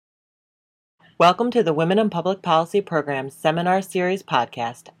Welcome to the Women in Public Policy Program's Seminar Series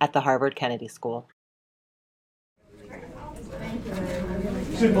podcast at the Harvard Kennedy School.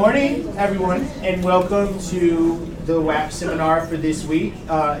 Good morning, everyone, and welcome to the WAP seminar for this week.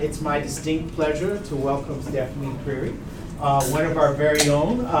 It's my distinct pleasure to welcome Stephanie Creary, one of our very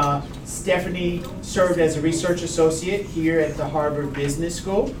own. Stephanie served as a research associate here at the Harvard Business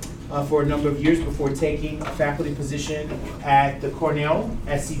School for a number of years before taking a faculty position at the Cornell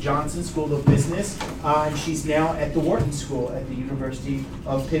S.C. Johnson School of Business, and she's now at the Wharton School at the University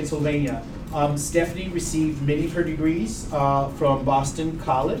of Pennsylvania. Stephanie received many of her degrees from Boston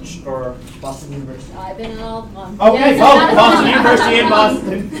College or Boston University. I've been at all of them. Okay, Boston University and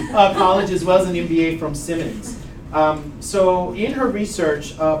Boston College, as well as an MBA from Simmons. So in her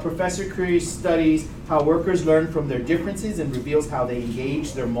research, Professor Creary studies how workers learn from their differences and reveals how they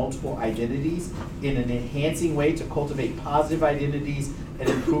engage their multiple identities in an enhancing way to cultivate positive identities and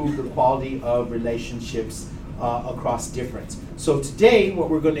improve the quality of relationships across difference. So today, what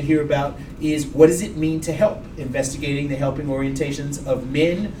we're going to hear about is what does it mean to help, investigating the helping orientations of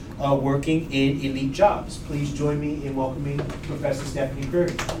men working in elite jobs. Please join me in welcoming Professor Stephanie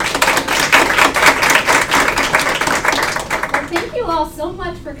Creary. Thank you all so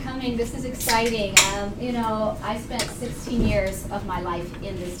much for coming. This is exciting. I spent 16 years of my life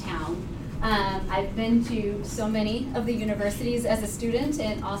in this town. I've been to so many of the universities as a student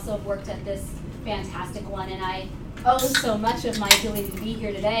and also worked at this fantastic one. And I owe so much of my ability to be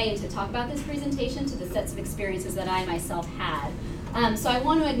here today and to talk about this presentation to the sets of experiences that I myself had. So I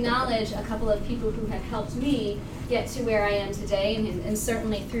want to acknowledge a couple of people who have helped me get to where I am today, and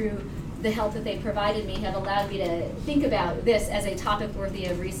certainly through the help that they provided me have allowed me to think about this as a topic worthy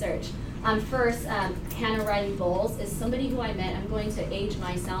of research. First, Hannah Riley Bowles is somebody who I met. I'm going to age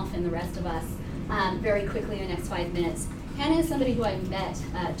myself and the rest of us very quickly in the next 5 minutes. Hannah is somebody who I met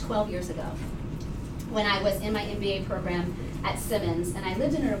 12 years ago when I was in my MBA program at Simmons, and I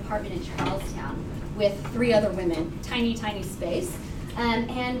lived in an apartment in Charlestown with 3 other women, tiny, tiny space.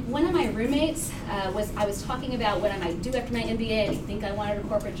 And one of my roommates I was talking about what I might do after my MBA. I didn't think I wanted a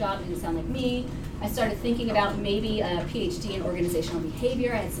corporate job. It didn't sound like me. I started thinking about maybe a PhD in organizational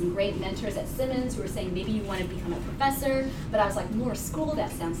behavior. I had some great mentors at Simmons who were saying maybe you want to become a professor, but I was like, more school,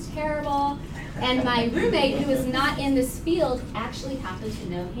 that sounds terrible. And my roommate, who is not in this field, actually happened to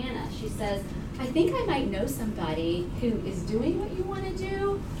know Hannah. She says, I think I might know somebody who is doing what you want to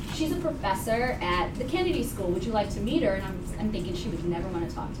do. She's a professor at the Kennedy School. Would you like to meet her? And I'm thinking she would never want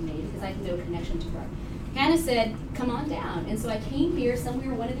to talk to me because I have no connection to her. Hannah said, come on down. And so I came here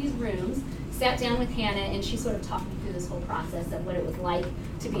somewhere in one of these rooms, sat down with Hannah, and she sort of talked me through this whole process of what it was like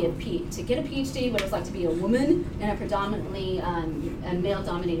to get a PhD, what it was like to be a woman in a predominantly a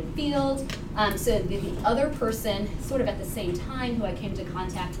male-dominated field. So the other person, sort of at the same time, who I came into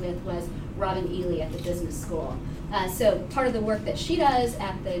contact with was Robin Ely at the business school. So part of the work that she does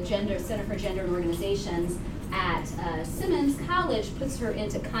at the Center for Gender and Organizations at Simmons College puts her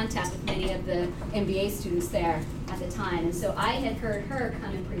into contact with many of the MBA students there at the time. And so I had heard her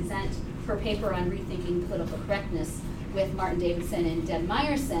come and present her paper on rethinking political correctness with Martin Davidson and Deb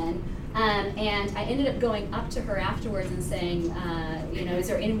Meyerson. And I ended up going up to her afterwards and saying, is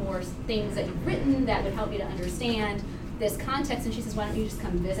there any more things that you've written that would help me to understand this context? And she says, why don't you just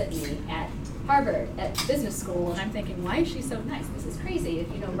come visit me at Harvard at business school? And I'm thinking, why is she so nice? This is crazy.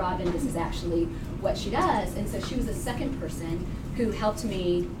 If you know Robin, this is actually what she does. And so she was the second person who helped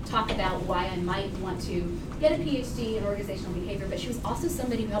me talk about why I might want to get a PhD in organizational behavior, but she was also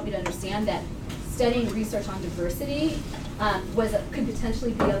somebody who helped me to understand that studying research on diversity could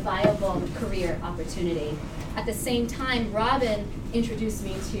potentially be a viable career opportunity. At the same time, Robin introduced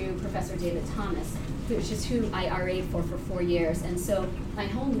me to Professor David Thomas, which is who I RA'd for 4 years. And so my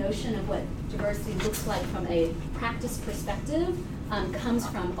whole notion of what diversity looks like from a practice perspective comes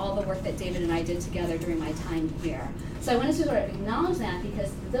from all the work that David and I did together during my time here. So I wanted to sort of acknowledge that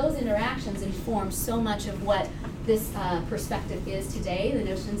because those interactions inform so much of what this perspective is today, the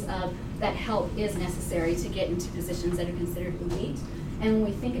notions of that help is necessary to get into positions that are considered elite. And when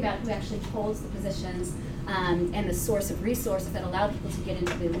we think about who actually holds the positions and the source of resources that allow people to get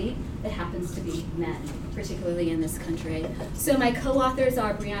into the elite, it happens to be men, particularly in this country. So my co-authors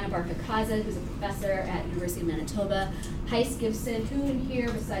are Brianna Barker-Kaza, who's a professor at University of Manitoba, Heist Gibson, who in here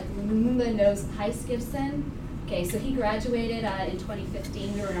besides Lumumba knows Heist Gibson? Okay, so he graduated in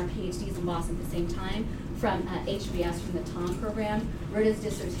 2015. We were in our PhDs in Boston at the same time from HBS, from the TOM program. Wrote his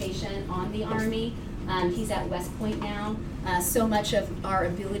dissertation on the Army. He's at West Point now. So much of our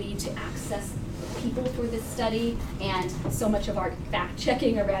ability to access people for this study and so much of our fact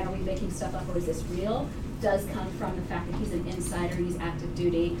checking around are we making stuff up or is this real does come from the fact that he's an insider, he's active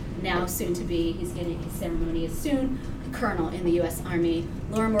duty, now soon to be, he's getting his ceremony is soon, colonel in the U.S. Army.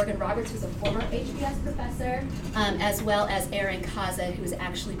 Laura Morgan Roberts, who's a former HBS professor, as well as Erin Kaza, who is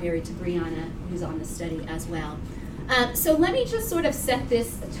actually married to Brianna, who's on the study as well. So let me just sort of set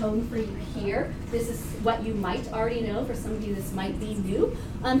this tone for you here. This is what you might already know. For some of you, this might be new.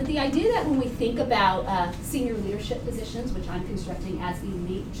 But the idea that when we think about senior leadership positions, which I'm constructing as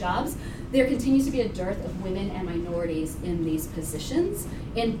elite jobs, there continues to be a dearth of women and minorities in these positions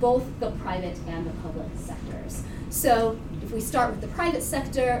in both the private and the public sectors. So if we start with the private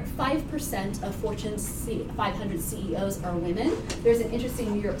sector, 5% of Fortune 500 CEOs are women. There's an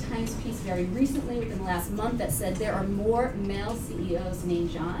interesting New York Times piece very recently, within the last month, that said there are more male CEOs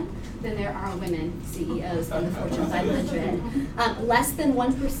named John than there are women CEOs in the Fortune 500. Less than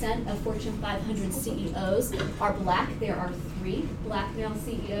 1% of Fortune 500 CEOs are Black. There are 3 Black male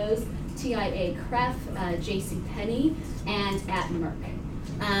CEOs, TIAA-CREF, JCPenney, and at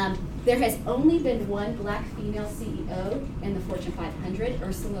Merck. There has only been 1 Black female CEO in the Fortune 500,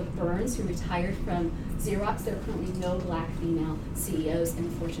 Ursula Burns, who retired from Xerox. There are currently no Black female CEOs in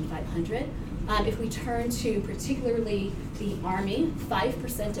the Fortune 500. If we turn to particularly the Army,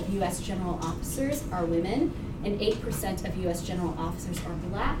 5% of U.S. general officers are women, and 8% of U.S. general officers are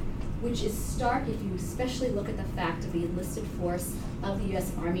Black, which is stark if you especially look at the fact of the enlisted force of the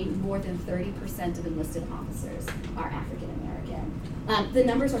U.S. Army. More than 30% of enlisted officers are African American. The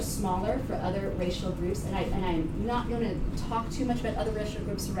numbers are smaller for other racial groups, and I'm not going to talk too much about other racial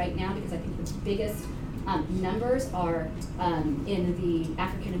groups right now because I think the biggest numbers are in the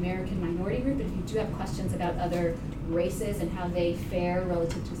African American minority group. But if you do have questions about other races and how they fare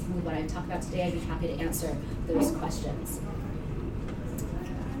relative to some of what I talk about today, I'd be happy to answer those questions.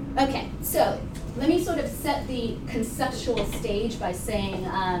 Okay, so let me sort of set the conceptual stage by saying,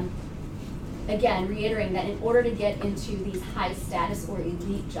 again, reiterating that in order to get into these high status or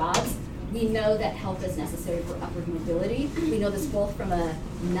elite jobs, we know that help is necessary for upward mobility. We know this both from a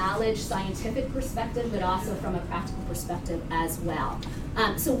knowledge, scientific perspective, but also from a practical perspective as well.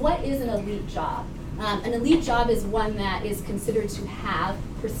 So what is an elite job? An elite job is one that is considered to have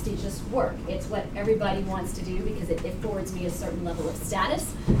prestigious work. It's what everybody wants to do because it affords me a certain level of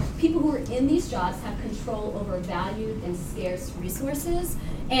status. People who are in these jobs have control over valued and scarce resources,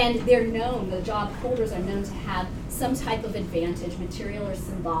 and they're known, the job holders are known to have some type of advantage, material or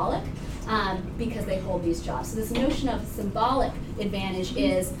symbolic, because they hold these jobs. So this notion of symbolic advantage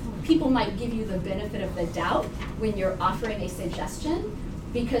is people might give you the benefit of the doubt when you're offering a suggestion,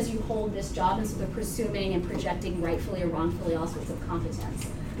 because you hold this job, and so they're presuming and projecting rightfully or wrongfully all sorts of competence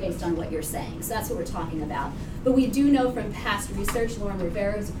based on what you're saying. So that's what we're talking about. But we do know from past research, Lauren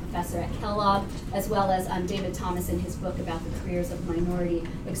Rivera, who's a professor at Kellogg, as well as David Thomas in his book about the careers of minority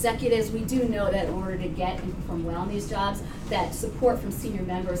executives, we do know that in order to get and perform well in these jobs, that support from senior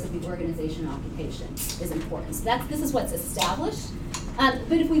members of the organization and occupation is important. So this is what's established.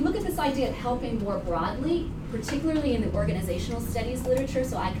 But if we look at this idea of helping more broadly, particularly in the organizational studies literature,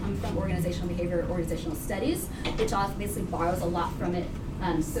 so I come from organizational behavior, organizational studies, which obviously borrows a lot from it,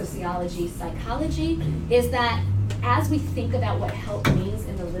 sociology, psychology, is that as we think about what help means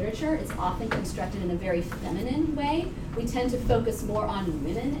in the literature, it's often constructed in a very feminine way. We tend to focus more on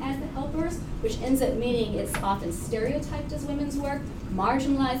women as the helpers, which ends up meaning it's often stereotyped as women's work,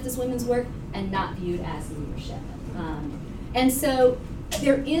 marginalized as women's work, and not viewed as leadership. And so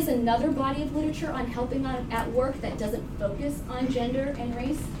there is another body of literature on helping at work that doesn't focus on gender and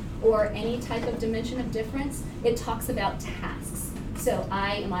race or any type of dimension of difference. It talks about tasks. So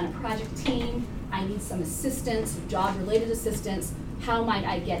I am on a project team, I need some assistance, job-related assistance. How might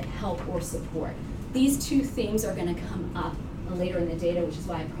I get help or support? These 2 themes are going to come up later in the data, which is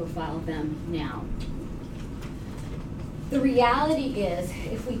why I profile them now. The reality is,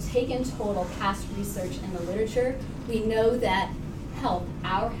 if we take in total past research in the literature, we know that help,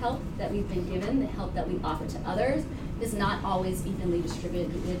 our help that we've been given, the help that we offer to others, is not always evenly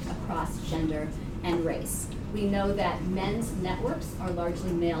distributed across gender and race. We know that men's networks are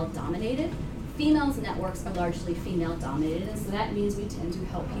largely male-dominated, females' networks are largely female-dominated, and so that means we tend to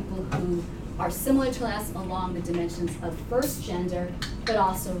help people who are similar to us along the dimensions of first gender, but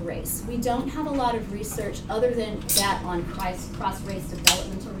also race. We don't have a lot of research other than that on cross-race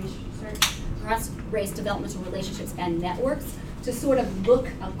developmental research, cross-race developmental relationships and networks to sort of look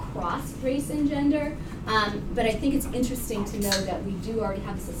across race and gender. But I think it's interesting to know that we do already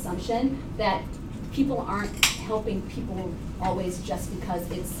have this assumption that people aren't helping people always just because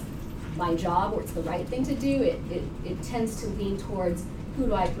it's my job or it's the right thing to do. It tends to lean towards who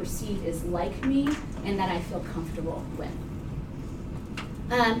do I perceive is like me and that I feel comfortable with.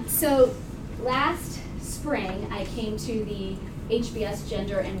 So last spring, I came to the HBS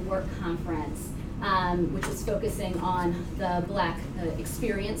Gender and Work Conference, which was focusing on the Black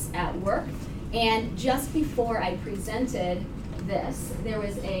experience at work. And just before I presented this, there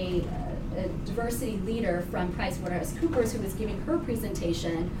was a diversity leader from PricewaterhouseCoopers who was giving her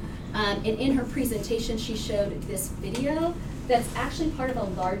presentation. And in her presentation, she showed this video that's actually part of a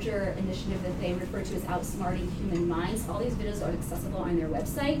larger initiative that they refer to as Outsmarting Human Minds. All these videos are accessible on their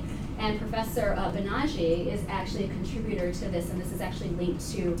website. And Professor Banaji is actually a contributor to this, and this is actually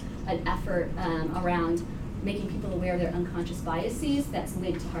linked to an effort around making people aware of their unconscious biases that's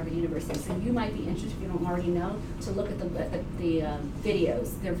linked to Harvard University. So you might be interested, if you don't already know, to look at the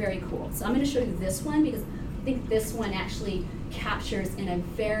videos. They're very cool. So I'm going to show you this one because I think this one actually captures in a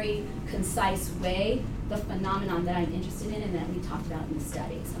very concise way the phenomenon that I'm interested in and that we talked about in the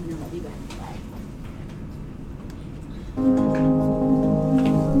study. So I'm going to let you go ahead and play.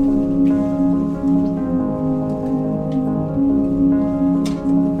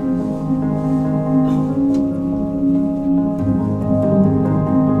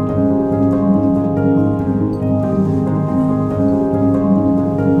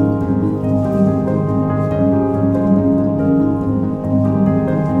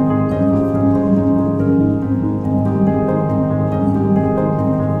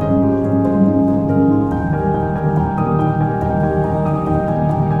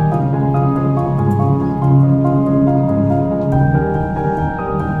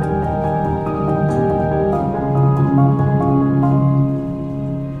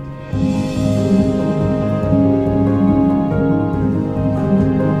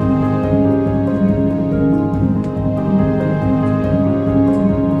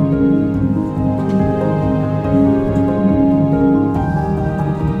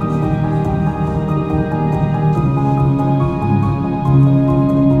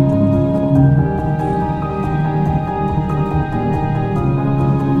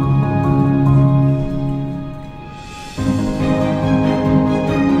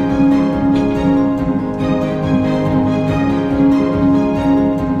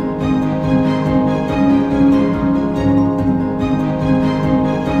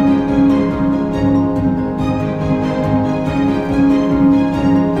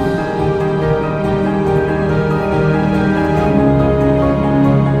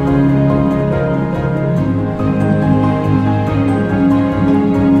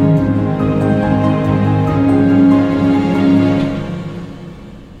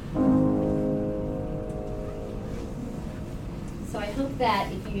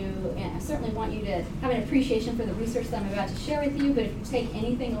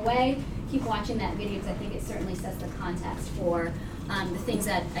 Keep watching that video because I think it certainly sets the context for the things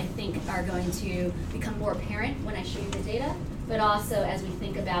that I think are going to become more apparent when I show you the data, but also as we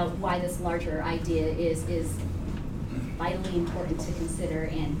think about why this larger idea is vitally important to consider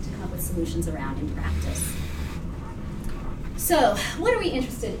and to come up with solutions around in practice. So what are we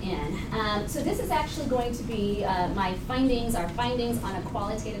interested in? So this is actually going to be our findings on a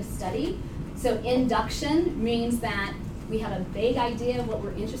qualitative study. So induction means that we have a vague idea of what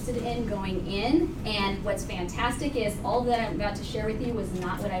we're interested in going in, and what's fantastic is all that I'm about to share with you was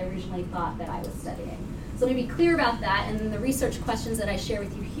not what I originally thought that I was studying. So let me be clear about that, and then the research questions that I share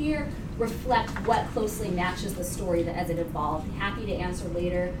with you here reflect what closely matches the story as it evolved. I'm happy to answer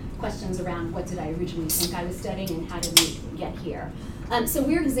later questions around what did I originally think I was studying and how did we get here. So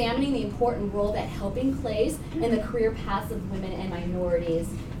we're examining the important role that helping plays in the career paths of women and minorities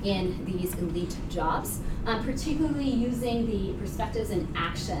in these elite jobs, particularly using the perspectives and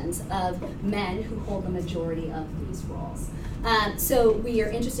actions of men who hold the majority of these roles. So we are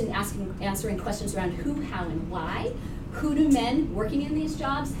interested in answering questions around who, how, and why. Who do men working in these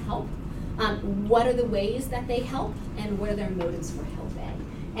jobs help? What are the ways that they help? And what are their motives for helping?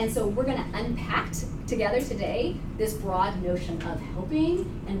 And so we're going to unpack together today this broad notion of helping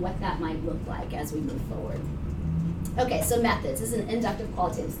and what that might look like as we move forward. Okay, so methods. This is an inductive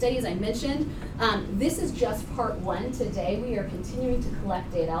qualitative study, as I mentioned. This is just part one today. We are continuing to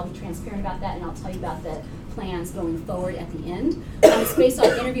collect data. I'll be transparent about that, and I'll tell you about the plans going forward at the end. It's based on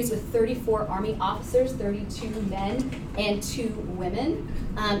interviews with 34 Army officers, 32 men and 2 women.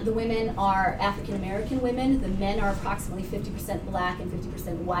 The women are African American women. The men are approximately 50% black and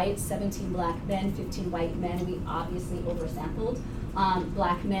 50% white, 17 black men, 15 white men. We obviously oversampled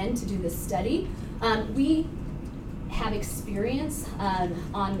black men to do this study. We have experience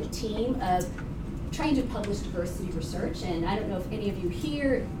on the team of trying to publish diversity research, and I don't know if any of you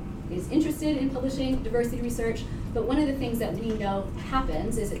here is interested in publishing diversity research, but one of the things that we know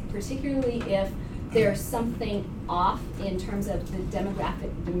happens is that particularly if there's something off in terms of the demographic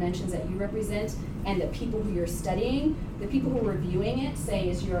dimensions that you represent and the people who you're studying. The people who are reviewing it say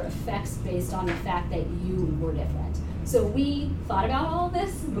is your effects based on the fact that you were different. So we thought about all of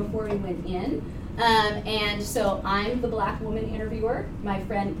this before we went in. And so I'm the black woman interviewer. My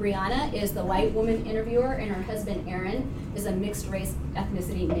friend Brianna is the white woman interviewer, and her husband Aaron is a mixed race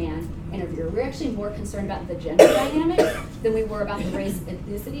ethnicity man interviewer. We're actually more concerned about the gender dynamic than we were about the race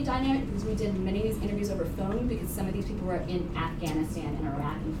ethnicity dynamic, because we did many of these interviews over phone because some of these people were in Afghanistan and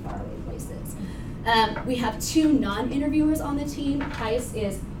Iraq and faraway places. We have 2 non-interviewers on the team. Tice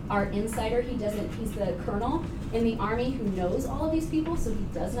is our insider. He's the colonel in the Army who knows all of these people, so he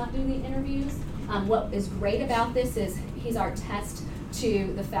does not do the interviews. What is great about this is he's our test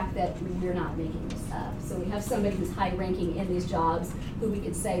to the fact that we're not making this up. So we have somebody who's high ranking in these jobs who we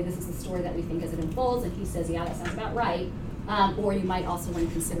could say, this is the story that we think as it unfolds, and he says, yeah, that sounds about right. Or you might also want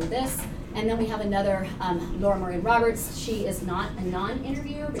to consider this. And then we have another, Laura Maureen Roberts. She is not a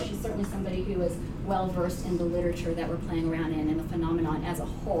non-interviewer, but she's certainly somebody who is well-versed in the literature that we're playing around in and the phenomenon as a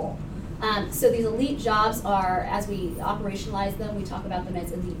whole. So these elite jobs are, as we operationalize them, we talk about them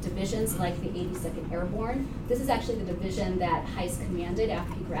as elite divisions, like the 82nd Airborne. This is actually the division that Heiss commanded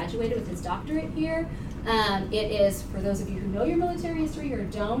after he graduated with his doctorate here. It is, for those of you who know your military history or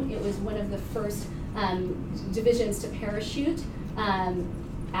don't, it was one of the first divisions to parachute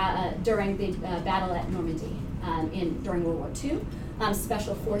during the battle at Normandy during World War II.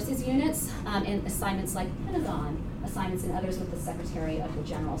 Special forces units and assignments like Pentagon assignments and others with the Secretary of the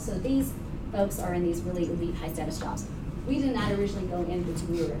General. So these folks are in these really elite high status jobs. We did not originally go in because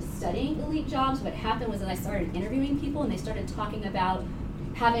we were studying elite jobs. What happened was that I started interviewing people and they started talking about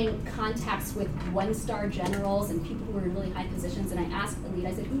having contacts with 1-star generals and people who were in really high positions. And I asked Elite,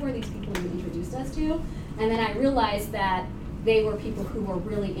 I said, who are these people you introduced us to? And then I realized that they were people who were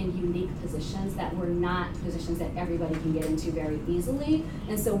really in unique positions that were not positions that everybody can get into very easily.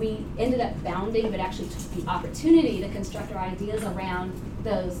 And so we ended up bounding, but actually took the opportunity to construct our ideas around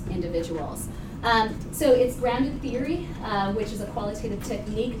those individuals. So it's grounded theory, which is a qualitative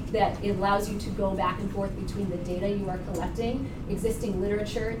technique that allows you to go back and forth between the data you are collecting, existing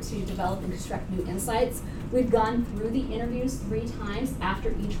literature to develop and construct new insights. We've gone through the interviews 3 times. After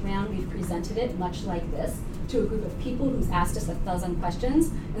each round, we've presented it, much like this, to a group of people who's asked us 1,000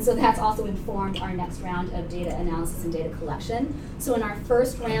 questions. And so that's also informed our next round of data analysis and data collection. So in our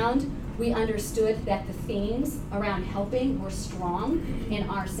first round, we understood that the themes around helping were strong in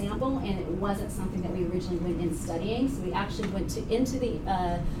our sample, and it wasn't something that we originally went in studying. So we actually went into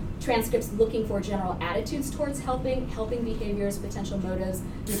the transcripts looking for general attitudes towards helping behaviors, potential motives,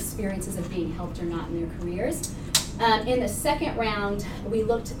 and experiences of being helped or not in their careers. In the second round, we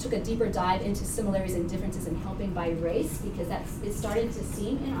took a deeper dive into similarities and differences in helping by race, because it started to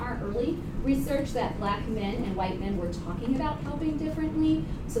seem in our early research that black men and white men were talking about helping differently.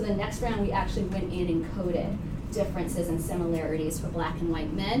 So the next round, we actually went in and coded differences and similarities for black and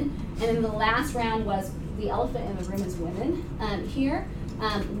white men. And then the last round was the elephant in the room is women. Here,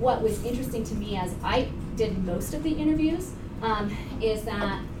 what was interesting to me as I did most of the interviews is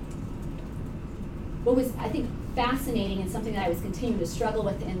that what was, I think, fascinating and something that I was continuing to struggle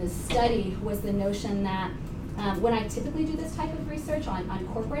with in this study was the notion that when I typically do this type of research on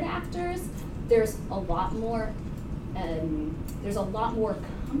corporate actors, there's a lot more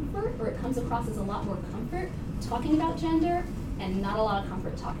comfort, or it comes across as a lot more comfort talking about gender and not a lot of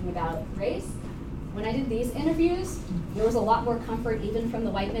comfort talking about race. When I did these interviews, there was a lot more comfort even from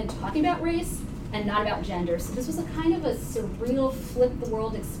the white men talking about race and not about gender. So this was a kind of a surreal flip the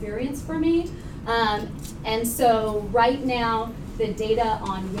world experience for me. And so right now, the data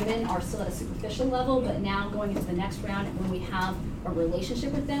on women are still at a superficial level, but now going into the next round, and when we have a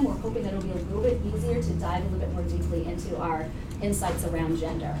relationship with them, we're hoping that it'll be a little bit easier to dive a little bit more deeply into our insights around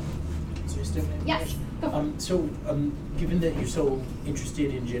gender. So Stephanie? Yes. Given that you're so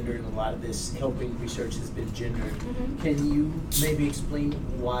interested in gender and a lot of this helping research has been gendered, can you maybe explain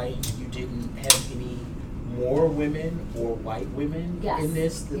why you didn't have any more women or white women in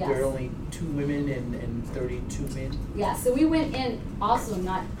this? That there are only 2 women and 32 men? Yeah, so we went in also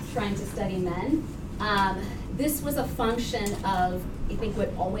not trying to study men. This was a function of, I think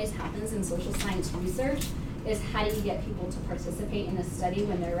what always happens in social science research is how do you get people to participate in a study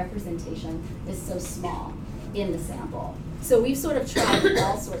when their representation is so small in the sample. So we've sort of tried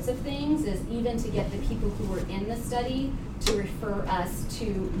all sorts of things, is even to get the people who were in the study to refer us to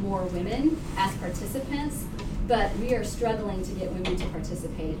more women as participants, but we are struggling to get women to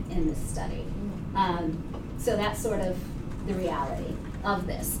participate in this study. So that's sort of the reality of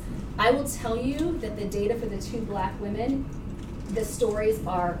this. I will tell you that the data for the 2 black women, the stories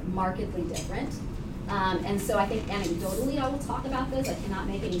are markedly different. And so I think anecdotally I will talk about this. I cannot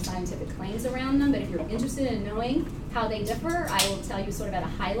make any scientific claims around them, but if you're interested in knowing how they differ, I will tell you sort of at a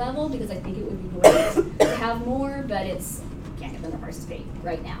high level, because I think it would be great to have more, but can't get them to participate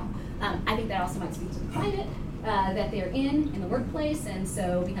right now. I think that also might speak to the climate that they're in the workplace, and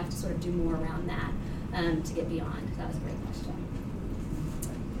so we have to sort of do more around that to get beyond. That was a great question.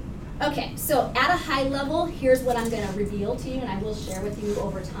 Okay, so at a high level, here's what I'm going to reveal to you, and I will share with you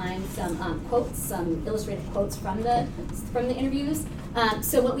over time some quotes, some illustrated quotes from the interviews.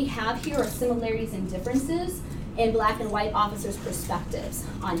 So what we have here are similarities and differences in Black and white officers' perspectives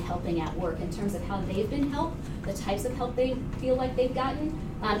on helping at work in terms of how they've been helped, the types of help they feel like they've gotten,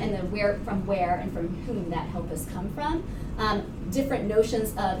 and the where and from whom that help has come from. Different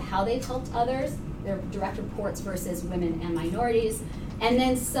notions of how they've helped others, their direct reports versus women and minorities. And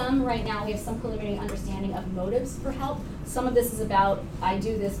then right now we have some preliminary understanding of motives for help. Some of this is about, I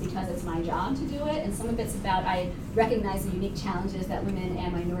do this because it's my job to do it, and some of it's about, I recognize the unique challenges that women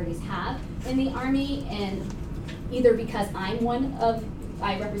and minorities have in the Army, and either because I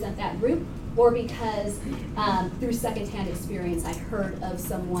represent that group, or because through secondhand experience I heard of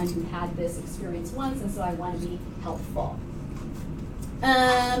someone who had this experience once, and so I want to be helpful.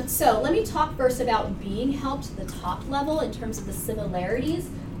 So let me talk first about being helped, the top level, in terms of the similarities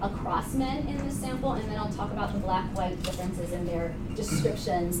across men in this sample, and then I'll talk about the Black-white differences in their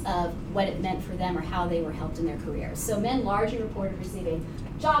descriptions of what it meant for them or how they were helped in their careers. So men largely reported receiving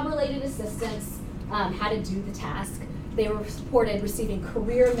job-related assistance, how to do the task. They were reported receiving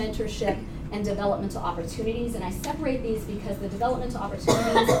career mentorship and developmental opportunities, and I separate these because the developmental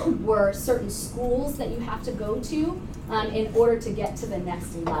opportunities were certain schools that you have to go to in order to get to the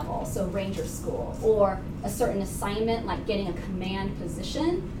next level, so Ranger School, or a certain assignment like getting a command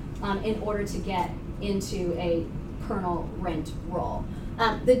position in order to get into a colonel rent role.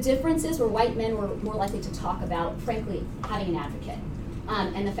 The differences were white men were more likely to talk about, frankly, having an advocate.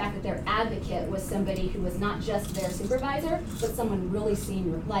 And the fact that their advocate was somebody who was not just their supervisor, but someone really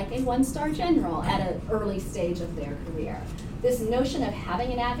senior, like a one-star general at an early stage of their career. This notion of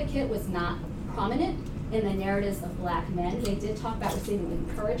having an advocate was not prominent in the narratives of Black men. They did talk about receiving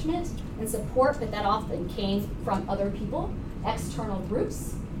encouragement and support, but that often came from other people, external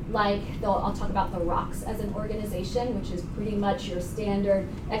groups. Like, I'll talk about the ROCs as an organization, which is pretty much your standard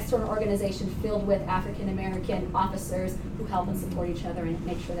external organization filled with African-American officers who help and support each other and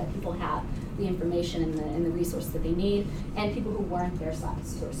make sure that people have the information and the resources that they need, and people who weren't their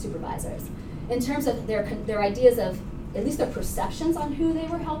supervisors. In terms of their ideas of, at least their perceptions on who they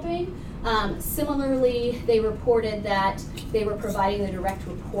were helping, similarly, they reported that they were providing the direct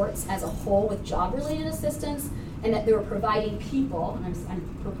reports as a whole with job-related assistance, and that they were providing people, and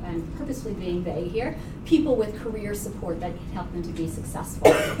I'm purposefully being vague here, people with career support that could help them to be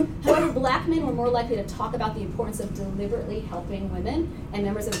successful. However, Black men were more likely to talk about the importance of deliberately helping women and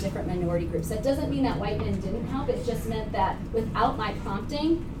members of different minority groups. That doesn't mean that white men didn't help, it just meant that without my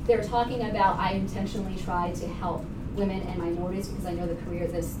prompting, they're talking about I intentionally tried to help women and minorities because I know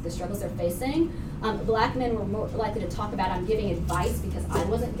the struggles they're facing. Black men were more likely to talk about I'm giving advice because I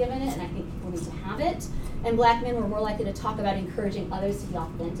wasn't given it and I think people need to have it. And Black men were more likely to talk about encouraging others to be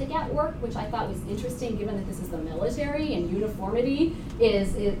authentic at work, which I thought was interesting given that this is the military and uniformity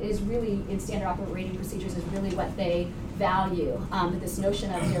is really, in standard operating procedures, is really what they value. But this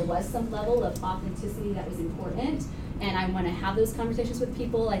notion of there was some level of authenticity that was important, and I want to have those conversations with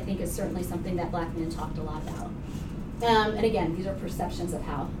people, I think is certainly something that Black men talked a lot about. And again, these are perceptions of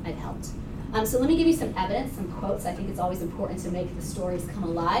how I've helped. So let me give you some evidence, some quotes. I think it's always important to make the stories come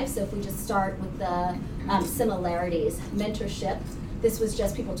alive. So if we just start with the similarities. Mentorship. This was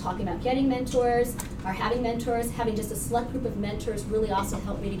just people talking about getting mentors or having mentors. Having just a select group of mentors really also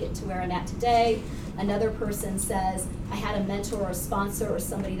helped me to get to where I'm at today. Another person says, I had a mentor or a sponsor or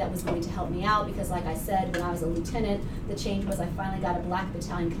somebody that was going to help me out because like I said, when I was a lieutenant, the change was I finally got a Black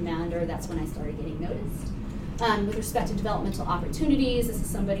battalion commander. That's when I started getting noticed. With respect to developmental opportunities, this is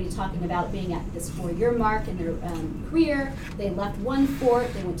somebody talking about being at this 4-year mark in their career. They left one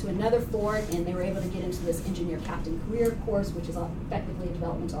fort, they went to another fort, and they were able to get into this engineer captain career course, which is effectively a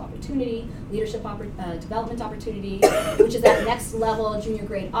developmental opportunity, leadership development opportunity, which is that next level junior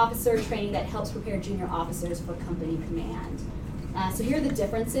grade officer training that helps prepare junior officers for company command. So here are the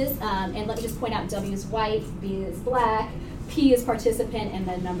differences, and let me just point out W is white, B is Black, P is participant, and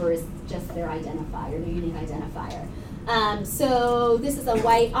the number is just their identifier, their unique identifier. So this is a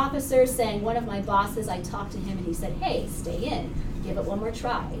white officer saying, one of my bosses, I talked to him and he said, hey, stay in, give it one more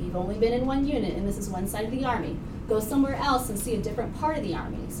try. You've only been in one unit and this is one side of the Army. Go somewhere else and see a different part of the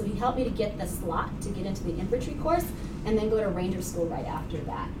Army. So he helped me to get the slot to get into the infantry course and then go to Ranger School right after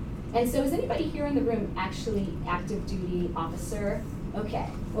that. And so is anybody here in the room actually active duty officer? Okay.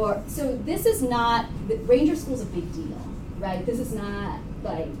 So this is not, Ranger School's a big deal, right? This is not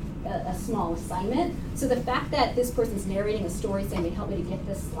like a small assignment. So the fact that this person's narrating a story saying they helped me to get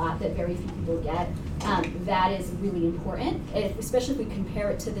this slot that very few people get, that is really important, especially if we compare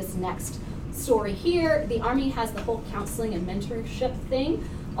it to this next story here. The Army has the whole counseling and mentorship thing,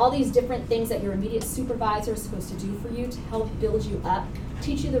 all these different things that your immediate supervisor is supposed to do for you to help build you up,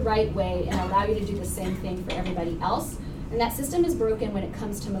 teach you the right way, and allow you to do the same thing for everybody else. And that system is broken when it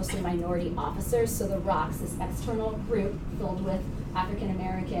comes to mostly minority officers. So the ROCs, this external group filled with African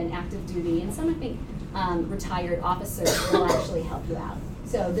American active duty and some, I think, retired officers will actually help you out.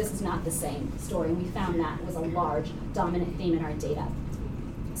 So this is not the same story. And we found that was a large dominant theme in our data.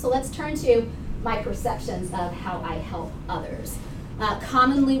 So let's turn to my perceptions of how I help others.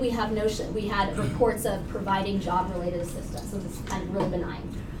 Commonly, we had reports of providing job-related assistance, so this is kind of real benign.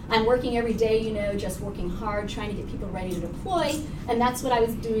 I'm working every day, just working hard, trying to get people ready to deploy, and that's what I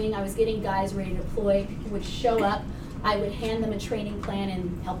was doing. I was getting guys ready to deploy. People would show up, I would hand them a training plan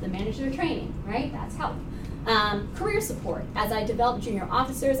and help them manage their training, right? That's help. Career support. As I developed junior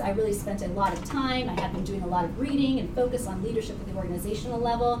officers, I really spent a lot of time. I have been doing a lot of reading and focus on leadership at the organizational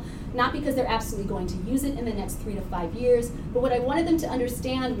level, not because they're absolutely going to use it in the next 3 to 5 years, but what I wanted them to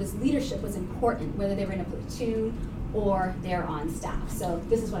understand was leadership was important, whether they were in a platoon or they're on staff. So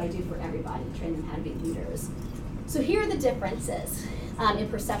this is what I do for everybody, train them how to be leaders. So here are the differences in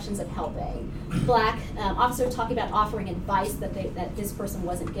perceptions of helping. Black officer talking about offering advice that this person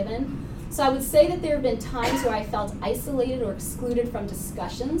wasn't given. So I would say that there have been times where I felt isolated or excluded from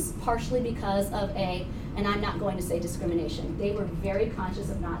discussions, partially because of and I'm not going to say discrimination. They were very conscious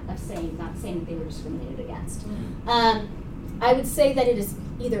of not saying that they were discriminated against. I would say that it is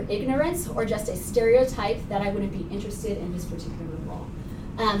either ignorance or just a stereotype that I wouldn't be interested in this particular role.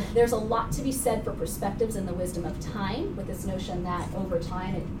 There's a lot to be said for perspectives and the wisdom of time, with this notion that over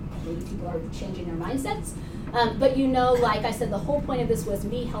time maybe people are changing their mindsets. But like I said, the whole point of this was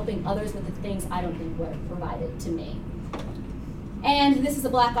me helping others with the things I don't think were provided to me. And this is a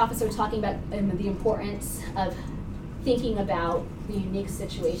Black officer talking about the importance of thinking about the unique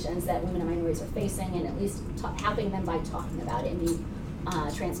situations that women and minorities are facing, and at least helping them by talking about it and being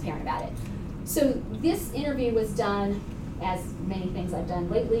transparent about it. So this interview was done, as many things I've done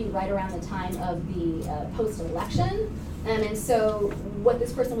lately, right around the time of the post-election. And so what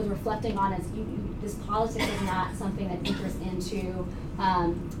this person was reflecting on is this politics is not something that enters into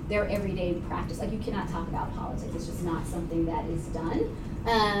their everyday practice. Like, you cannot talk about politics. It's just not something that is done.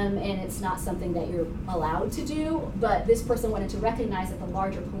 And it's not something that you're allowed to do. But this person wanted to recognize that the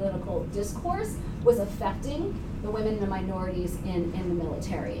larger political discourse was affecting the women and the minorities in the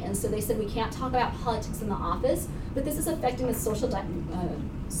military. And so they said, we can't talk about politics in the office, but this is affecting the social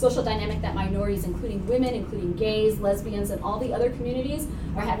dynamic that minorities, including women, including gays, lesbians, and all the other communities,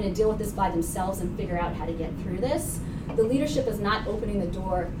 are having to deal with this by themselves and figure out how to get through this. The leadership is not opening the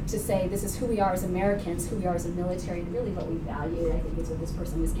door to say, this is who we are as Americans, who we are as a military, and really what we value. I think is what this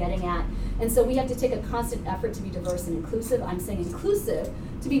person was getting at. And so we have to take a constant effort to be diverse and inclusive. I'm saying inclusive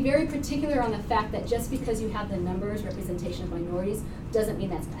to be very particular on the fact that just because you have the numbers, representation of minorities, doesn't mean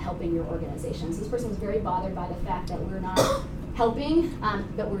that's helping your organization. So this person was very bothered by the fact that we're not helping,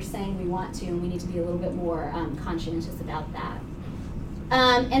 but we're saying we want to, and we need to be a little bit more conscientious about that.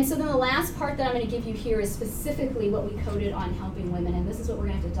 And so then the last part that I'm going to give you here is specifically what we coded on helping women, and this is what we're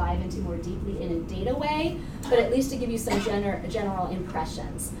going to have to dive into more deeply in a data way, but at least to give you some general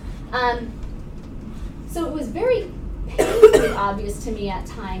impressions. So it was very painfully obvious to me at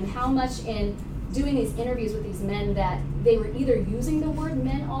time how much in doing these interviews with these men that they were either using the word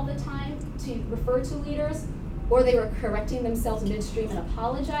men all the time to refer to leaders, or they were correcting themselves midstream and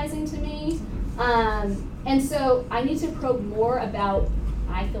apologizing to me. And so I need to probe more about,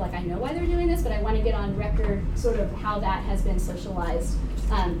 I feel like I know why they're doing this, but I want to get on record sort of how that has been socialized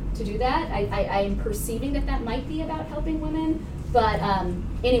to do that. I am perceiving that might be about helping women, but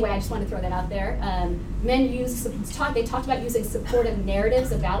anyway, I just want to throw that out there. Men they talked about using supportive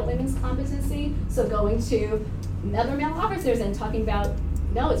narratives about women's competency, so going to other male officers and talking about,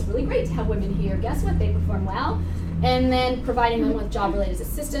 no, it's really great to have women here. Guess what? They perform well. And then providing them with job-related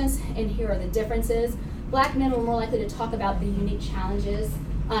assistance, and here are the differences. Black men were more likely to talk about the unique challenges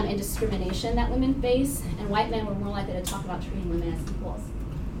and discrimination that women face, and white men were more likely to talk about treating women as equals.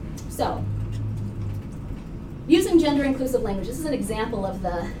 So, using gender-inclusive language. This is an example of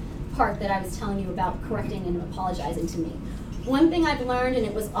the part that I was telling you about correcting and apologizing to me. One thing I've learned, and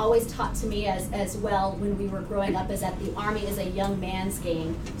it was always taught to me as well when we were growing up, is that the Army is a young man's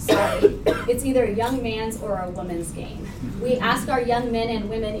game. Sorry, it's either a young man's or a woman's game. We ask our young men and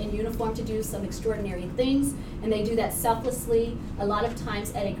women in uniform to do some extraordinary things, and they do that selflessly, a lot of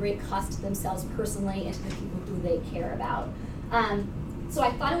times at a great cost to themselves personally and to the people who they care about. So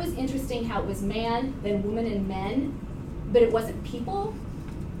I thought it was interesting how it was man, then woman and men, but it wasn't people.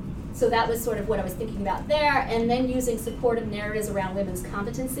 So that was sort of what I was thinking about there, and then using supportive narratives around women's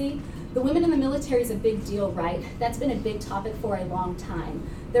competency. The women in the military is a big deal, right? That's been a big topic for a long time.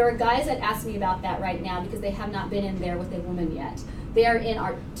 There are guys that ask me about that right now because they have not been in there with a woman yet. They are in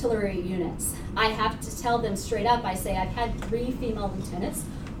artillery units. I have to tell them straight up, I say, I've had 3 female lieutenants.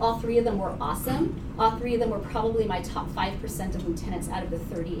 All 3 of them were awesome. All 3 of them were probably my top 5% of lieutenants out of the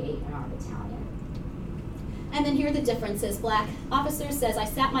 38 in our battalion. And then here are the differences. Black officer says, I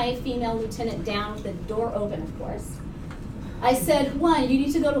sat my female lieutenant down with the door open, of course. I said, 1, you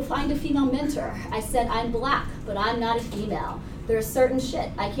need to go to find a female mentor. I said, I'm black, but I'm not a female. There's certain shit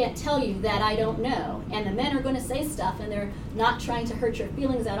I can't tell you that I don't know. And the men are going to say stuff, and they're not trying to hurt your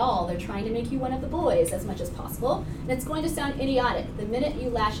feelings at all. They're trying to make you one of the boys as much as possible. And it's going to sound idiotic. The minute you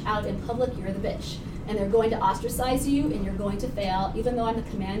lash out in public, you're the bitch. And they're going to ostracize you, and you're going to fail. Even though I'm the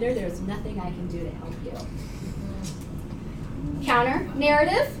commander, there's nothing I can do to help you. Counter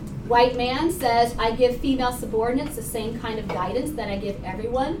narrative. White man says, I give female subordinates the same kind of guidance that I give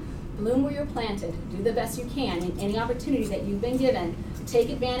everyone. Bloom where you're planted. Do the best you can in any opportunity that you've been given. Take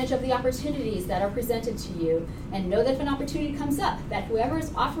advantage of the opportunities that are presented to you, and know that if an opportunity comes up, that whoever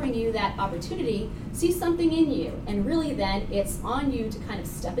is offering you that opportunity sees something in you, and really then it's on you to kind of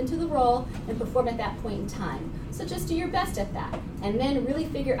step into the role and perform at that point in time. So just do your best at that, and then really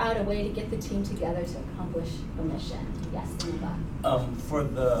figure out a way to get the team together to accomplish the mission. Yes, Linda. For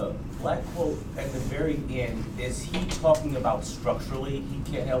the black quote at the very end, is he talking about structurally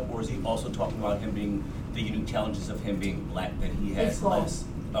he can't help, or is he also talking about him being the unique challenges of him being black, that he has less?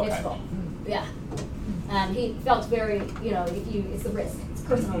 Okay. It's both. Yeah. He felt very, it's the risk. It's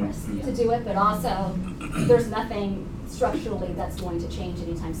personal risk to do it, but also there's nothing structurally that's going to change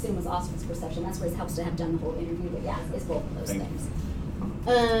anytime soon was also his perception. That's where it helps to have done the whole interview, but yeah, it's both of those things.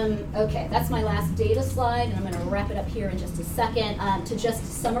 Okay, that's my last data slide, and I'm going to wrap it up here in just a second to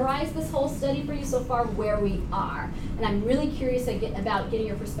just summarize this whole study for you so far, where we are. And I'm really curious about getting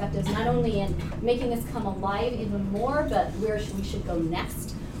your perspectives, not only in making this come alive even more, but where we should go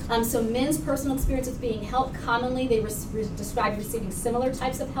next. So men's personal experience with being helped, commonly they described receiving similar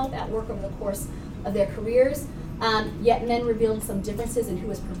types of help at work over the course of their careers, yet men revealed some differences in who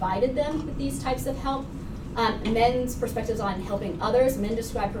has provided them with these types of help. Men's perspectives on helping others. Men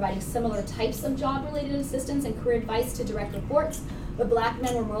describe providing similar types of job-related assistance and career advice to direct reports, but black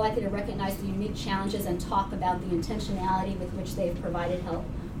men were more likely to recognize the unique challenges and talk about the intentionality with which they've provided help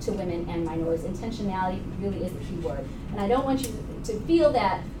to women and minorities. Intentionality really is the key word. And I don't want you to feel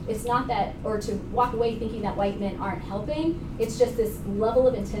that it's not that, or to walk away thinking that white men aren't helping. It's just this level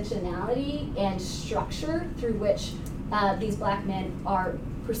of intentionality and structure through which these black men are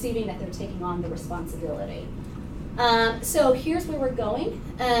perceiving that they're taking on the responsibility. So here's where we're going.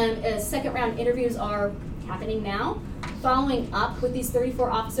 Second round interviews are happening now, following up with these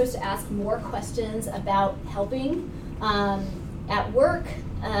 34 officers to ask more questions about helping at work.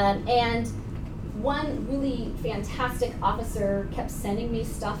 And one really fantastic officer kept sending me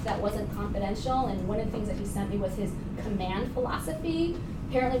stuff that wasn't confidential, and one of the things that he sent me was his command philosophy.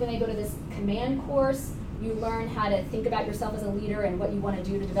 Apparently when they go to this command course, you learn how to think about yourself as a leader and what you want to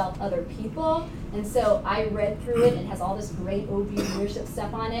do to develop other people. And so I read through it. It has all this great OB leadership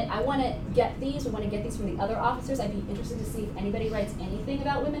stuff on it. I want to get these. We want to get these from the other officers. I'd be interested to see if anybody writes anything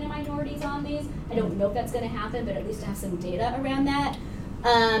about women and minorities on these. I don't know if that's going to happen, but at least to have some data around that.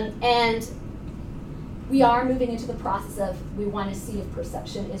 And we are moving into the process of, we want to see if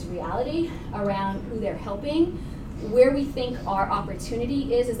perception is reality around who they're helping. Where we think our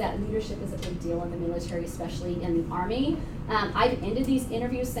opportunity is that leadership is a big deal in the military, especially in the Army. I've ended these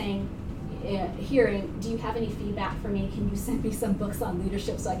interviews saying, hearing, do you have any feedback for me? Can you send me some books on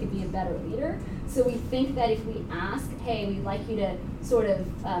leadership so I could be a better leader? So we think that if we ask, hey, we'd like you to sort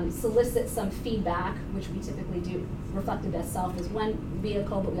of solicit some feedback, which we typically do, reflective best self is one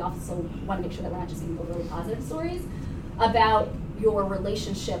vehicle, but we also want to make sure that we're not just giving people really positive stories about your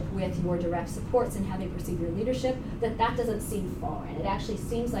relationship with your direct supports and how they perceive your leadership, that doesn't seem foreign. It actually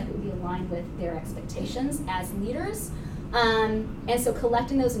seems like it would be aligned with their expectations as leaders. And so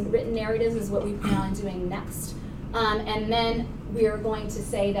collecting those in written narratives is what we plan on doing next. And then we are going to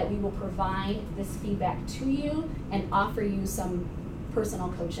say that we will provide this feedback to you and offer you some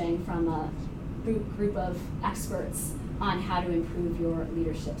personal coaching from a group of experts on how to improve your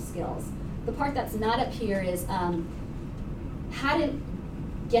leadership skills. The part that's not up here is how to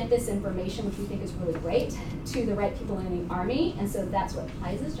get this information, which we think is really great, to the right people in the Army, and so that's what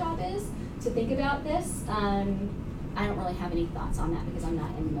Liza's job is, to think about this. I don't really have any thoughts on that because I'm not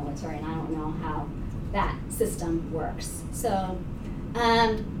in the military and I don't know how that system works. So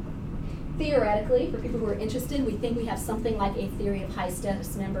theoretically, for people who are interested, we think we have something like a theory of high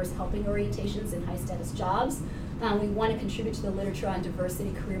status members helping orientations in high status jobs. We want to contribute to the literature on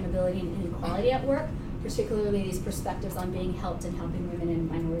diversity, career mobility, and inequality at work, particularly these perspectives on being helped and helping women and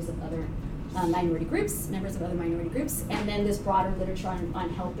minorities of other minority groups, members of other minority groups, and then this broader literature on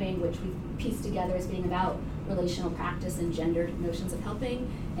helping, which we've pieced together as being about relational practice and gendered notions of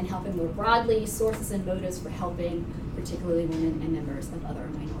helping, and helping more broadly, sources and motives for helping, particularly women and members of other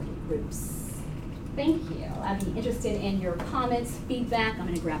minority groups. Thank you. I'd be interested in your comments, feedback. I'm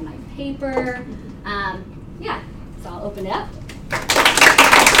going to grab my paper. Yeah, so I'll open it up.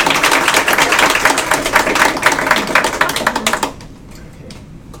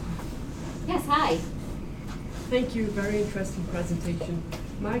 Yes, hi. Thank you, very interesting presentation.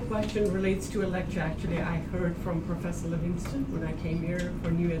 My question relates to a lecture actually I heard from Professor Livingston when I came here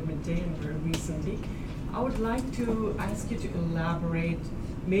for New Edmond Day and very recently. I would like to ask you to elaborate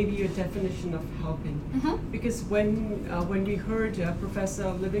maybe your definition of helping. Because when we heard Professor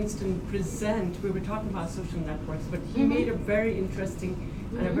Livingston present, we were talking about social networks, but he made a very interesting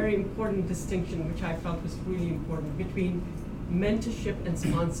and a very important distinction, which I felt was really important, between mentorship and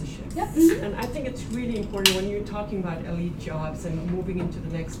sponsorship. And I think it's really important when you're talking about elite jobs and moving into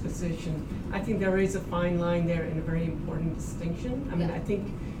the next position. I think there is a fine line there and a very important distinction. I mean, I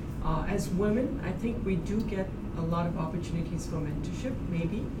think as women, I think we do get a lot of opportunities for mentorship,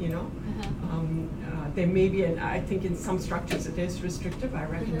 maybe, you know. There may be, and I think in some structures it is restrictive, I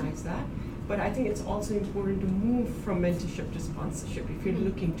recognize that. But I think it's also important to move from mentorship to sponsorship if you're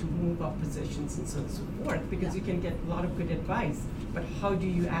looking to move up positions and so on and so forth, because you can get a lot of good advice, but how do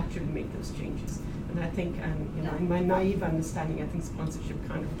you actually make those changes? And I think, you know, in my naive understanding, I think sponsorship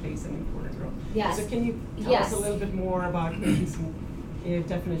kind of plays an important role. So can you tell us a little bit more about maybe some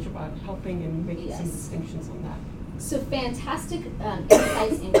definition about helping and making some distinctions on that? So fantastic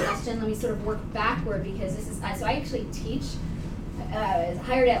insights and question. Let me sort of work backward because this is, so I actually teach, I was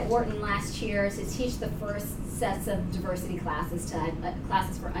hired at Wharton last year to teach the first sets of diversity classes to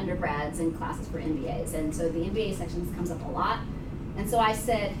classes for undergrads and classes for MBAs. And so the MBA section comes up a lot. And so I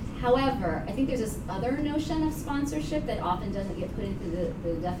said, however, I think there's this other notion of sponsorship that often doesn't get put into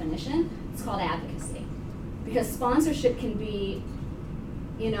the definition. It's called advocacy. Because sponsorship can be,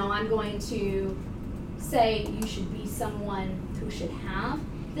 you know, I'm going to say you should be someone who should have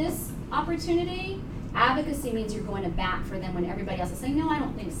this opportunity. Advocacy means you're going to bat for them when everybody else is saying, no, I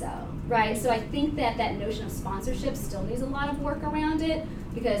don't think so, right? So I think that that notion of sponsorship still needs a lot of work around it,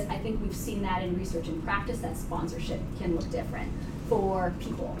 because I think we've seen that in research and practice that sponsorship can look different for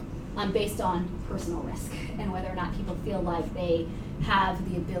people based on personal risk and whether or not people feel like they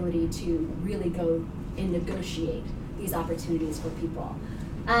have the ability to really go and negotiate these opportunities for people.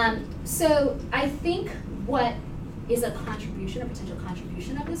 So I think what is a contribution, a potential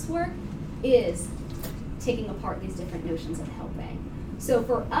contribution of this work is taking apart these different notions of helping. So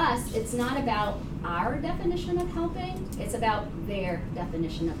for us, it's not about our definition of helping, it's about their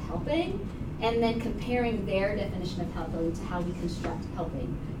definition of helping, and then comparing their definition of helping to how we construct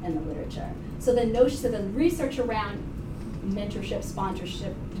helping in the literature. So the notion, so the research around mentorship,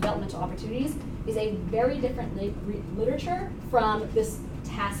 sponsorship, developmental opportunities is a very different literature from this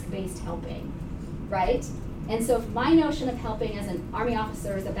task-based helping, right? And so if my notion of helping as an Army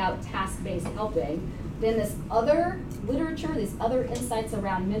officer is about task-based helping, then this other literature, these other insights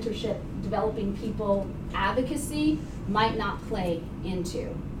around mentorship, developing people, advocacy, might not play into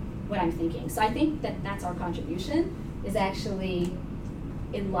what I'm thinking. So I think that that's our contribution, is actually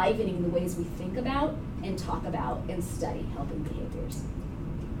enlivening the ways we think about and talk about and study helping behaviors.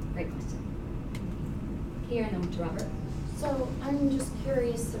 Great question. Here, and then to Robert. So I'm just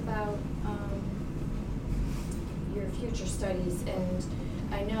curious about your future studies, and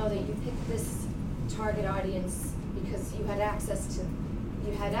I know that you picked this target audience because you had access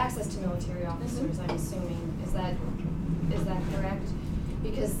to military officers. I'm assuming is that correct?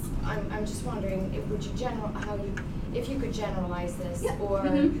 Because I'm just wondering, if you could generalize this, or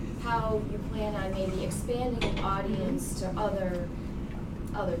how you plan on maybe expanding the audience to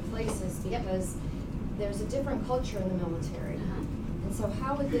other places, because there's a different culture in the military. And so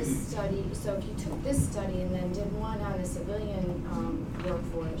how would this study, so if you took this study and then did one on a civilian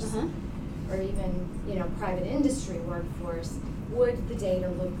workforce, or even, you know, private industry workforce, would the data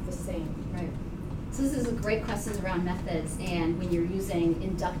look the same? Right. So this is a great question around methods, and when you're using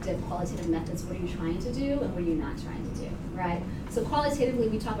inductive, qualitative methods, what are you trying to do and what are you not trying to do, right? So qualitatively,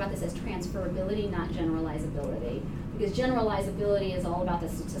 we talk about this as transferability, not generalizability, because generalizability is all about the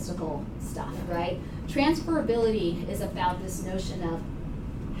statistical stuff, right? Transferability is about this notion of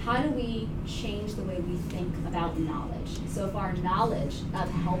how do we change the way we think about knowledge? So if our knowledge of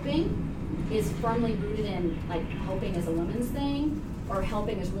helping is firmly rooted in, like, helping is a woman's thing, or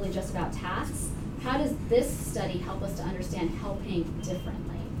helping is really just about tasks, how does this study help us to understand helping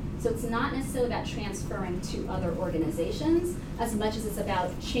differently? So it's not necessarily about transferring to other organizations as much as it's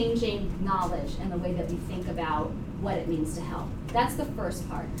about changing knowledge and the way that we think about what it means to help. That's the first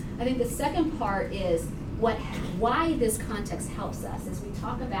part. I think the second part is why this context helps us is we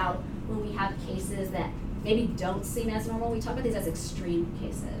talk about when we have cases that maybe don't seem as normal, we talk about these as extreme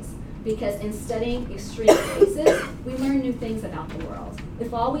cases. Because in studying extreme cases, we learn new things about the world.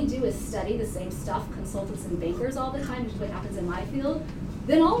 If all we do is study the same stuff, consultants and bankers all the time, which is what happens in my field,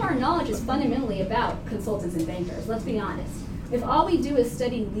 then all our knowledge is fundamentally about consultants and bankers, let's be honest. If all we do is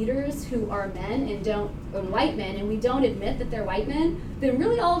study leaders who are men and white men, and we don't admit that they're white men, then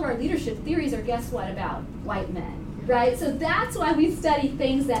really all of our leadership theories are, guess what, about white men, right? So that's why we study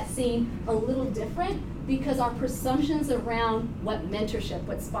things that seem a little different, because our presumptions around what mentorship,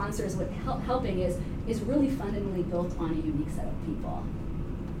 what sponsors, what helping is really fundamentally built on a unique set of people.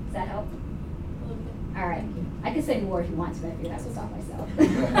 Does that help? All right. I could say more if you want to, but I figured I would stop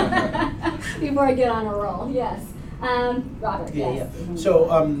myself before I get on a roll. Yes. Robert, yes. Yeah.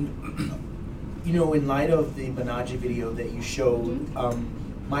 So, you know, in light of the Banaji video that you showed,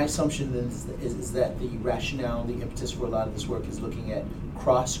 my assumption is that the rationale, the impetus for a lot of this work is looking at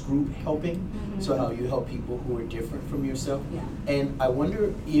cross-group helping, so how you help people who are different from yourself. Yeah. And I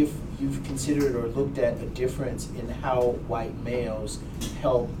wonder if you've considered or looked at a difference in how white males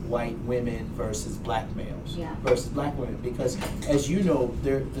help white women versus black males versus black women, because as you know,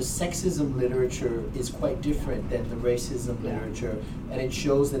 the sexism literature is quite different than the racism literature, and it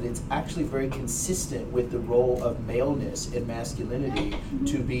shows that it's actually very consistent with the role of maleness and masculinity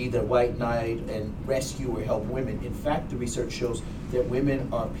to be the white knight and rescue or help women. In fact, the research shows that women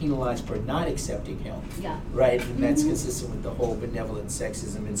are penalized for not accepting help, right? And that's consistent with the whole benevolent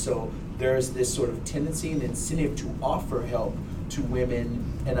sexism. And so there's this sort of tendency and incentive to offer help to women,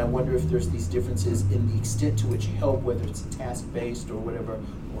 and I wonder if there's these differences in the extent to which help, whether it's task-based or whatever,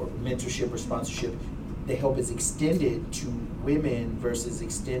 or mentorship or sponsorship, the help is extended to women versus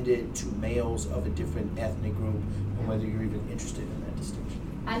extended to males of a different ethnic group, and whether you're even interested in that distinction.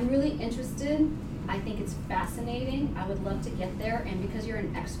 I'm really interested. I think it's fascinating. I would love to get there, and because you're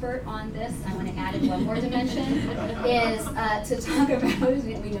an expert on this, I want to add in one more dimension, is to talk about,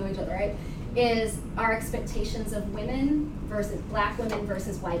 we know each other, right, is our expectations of women versus black women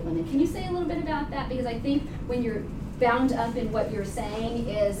versus white women. Can you say a little bit about that? Because I think when you're bound up in what you're saying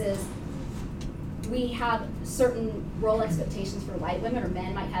is we have certain role expectations for white women, or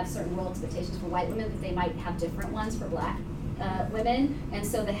men might have certain role expectations for white women, but they might have different ones for black women, and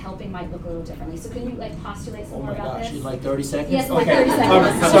so the helping might look a little differently. So can you postulate some more about this? In like 30 seconds? Yes, like 30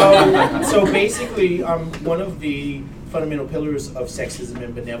 seconds. So basically, one of the fundamental pillars of sexism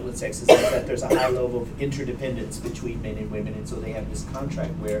and benevolent sexism is that there's a high level of interdependence between men and women, and so they have this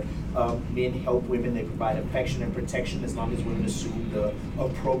contract where men help women, they provide affection and protection as long as women assume the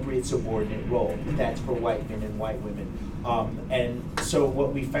appropriate subordinate role. That's for white men and white women. And so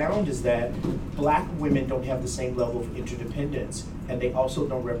what we found is that black women don't have the same level of interdependence, and they also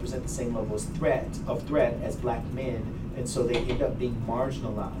don't represent the same level of threat as black men, and so they end up being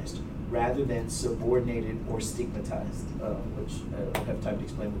marginalized rather than subordinated or stigmatized, which I don't have time to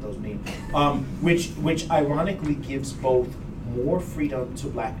explain what those mean, which ironically gives both more freedom to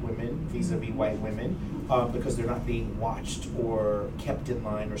black women vis-a-vis white women, because they're not being watched or kept in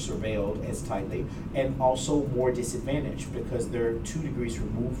line or surveilled as tightly, and also more disadvantaged because they're 2 degrees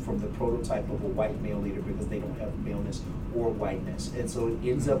removed from the prototype of a white male leader because they don't have maleness or whiteness. And so it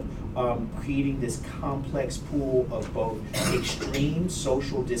ends up creating this complex pool of both extreme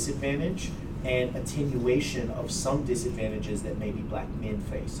social disadvantage and attenuation of some disadvantages that maybe black men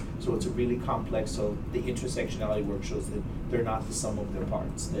face. So it's a really complex, so the intersectionality work shows that they're not the sum of their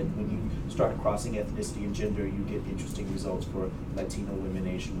parts, that when you start crossing ethnicity and gender, you get interesting results for Latino women,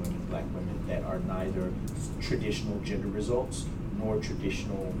 Asian women, black women that are neither traditional gender results nor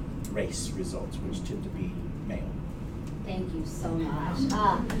traditional race results, which tend to be male. Thank you so much.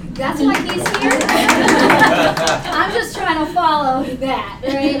 That's why he's here. I'm just trying to follow that,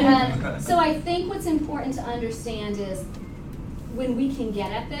 right? So I think what's important to understand is when we can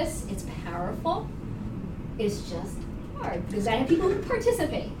get at this, it's powerful. It's just hard because I have people who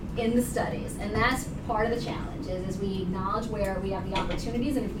participate in the studies, and that's part of the challenge is we acknowledge where we have the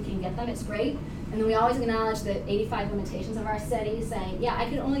opportunities, and if we can get them, it's great. And then we always acknowledge the 85 limitations of our study, saying, yeah, I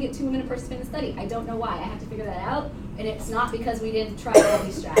could only get 2 women to participate in the study. I don't know why. I have to figure that out. And it's not because we didn't try all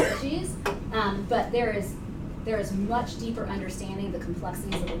these strategies, but there is much deeper understanding of the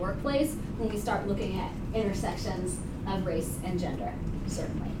complexities of the workplace when we start looking at intersections of race and gender,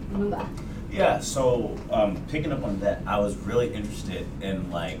 certainly. Mumba. Yeah, so picking up on that, I was really interested in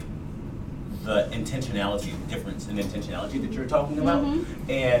like the intentionality, difference in intentionality that you're talking about. Mm-hmm.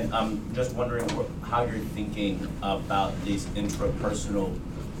 And I'm just wondering how you're thinking about these intrapersonal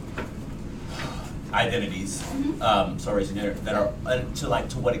identities, so race and gender, that are,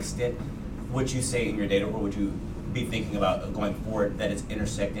 to what extent would you say in your data, or would you be thinking about going forward that it's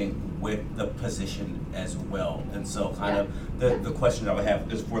intersecting with the position as well? And so kind of the question I would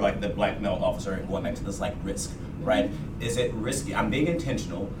have is for like the black male officer, and going back to this like risk, right? Is it risky? I'm being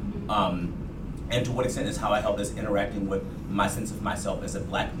intentional, and to what extent is how I help is interacting with my sense of myself as a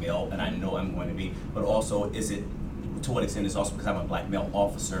black male, and I know I'm going to be, but also is it, to what extent is also because I'm a black male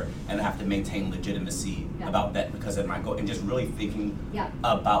officer and I have to maintain legitimacy about that because of my goal, and just really thinking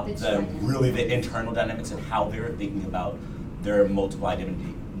about the internal dynamics and how they're thinking about their multiple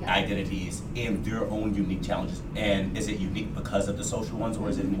identities and their own unique challenges. And is it unique because of the social ones, or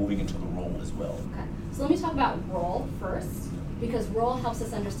is it moving into the role as well? Okay, so let me talk about role first, because role helps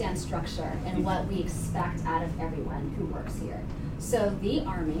us understand structure and what we expect out of everyone who works here. So the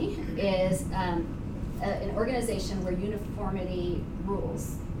Army is an organization where uniformity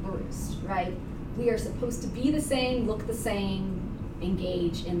rules the roost, right? We are supposed to be the same, look the same,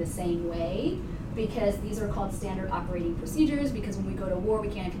 engage in the same way, because these are called standard operating procedures, because when we go to war, we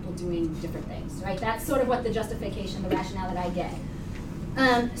can't have people doing different things, right? That's sort of what the justification, the rationale that I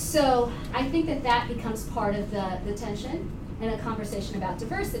get. So I think that becomes part of the tension in a conversation about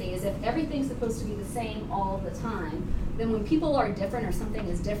diversity, is if everything's supposed to be the same all the time, then when people are different or something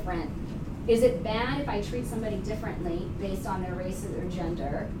is different, is it bad if I treat somebody differently based on their race or their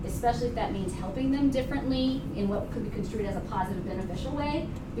gender, especially if that means helping them differently in what could be construed as a positive, beneficial way?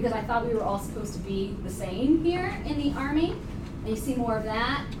 Because I thought we were all supposed to be the same here in the Army, and you see more of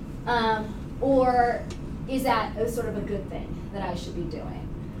that. Or is that a sort of a good thing that I should be doing?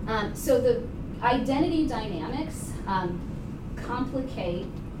 So the identity dynamics complicate,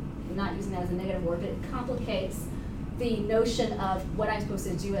 I'm not using that as a negative word, but it complicates the notion of what I'm supposed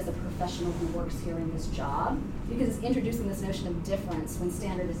to do as a professional who works here in this job, because it's introducing this notion of difference when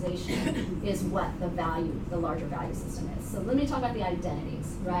standardization is what the larger value system is. So let me talk about the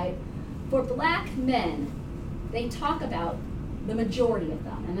identities, right? For black men, they talk about the majority of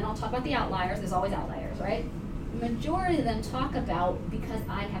them, and then I'll talk about the outliers. There's always outliers, right? The majority of them talk about, because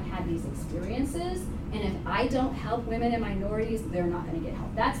I have had these experiences, and if I don't help women and minorities, they're not going to get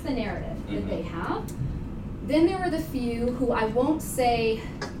help. That's the narrative that they have. Then there were the few who I won't say,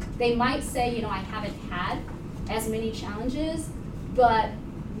 they might say, I haven't had as many challenges, but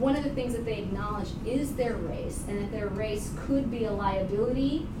one of the things that they acknowledge is their race, and that their race could be a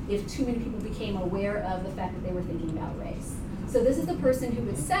liability if too many people became aware of the fact that they were thinking about race. So this is the person who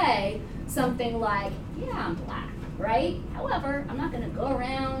would say something like, yeah, I'm black, right? However, I'm not going to go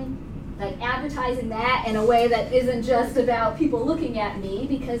around like advertising that in a way that isn't just about people looking at me,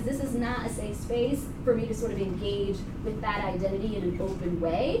 because this is not a safe space for me to sort of engage with that identity in an open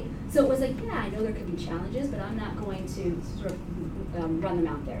way. So it was like, yeah, I know there could be challenges, but I'm not going to sort of run them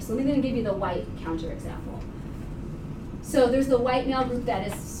out there. So let me then give you the white counterexample. So there's the white male group that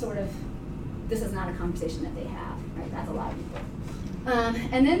is sort of, this is not a conversation that they have, right? That's a lot of people.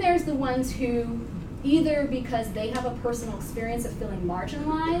 And then there's the ones who, either because they have a personal experience of feeling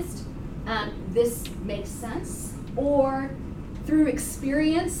marginalized, this makes sense, or through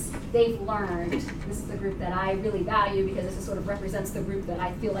experience, they've learned, this is the group that I really value because this sort of represents the group that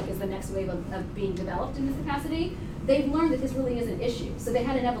I feel like is the next wave of being developed in this capacity, they've learned that this really is an issue. So they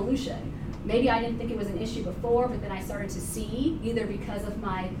had an evolution. Maybe I didn't think it was an issue before, but then I started to see, either because of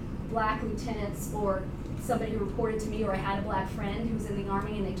my black lieutenants or somebody who reported to me, or I had a black friend who was in the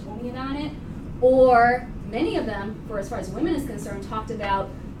Army and they told me about it, or many of them, for as far as women is concerned, talked about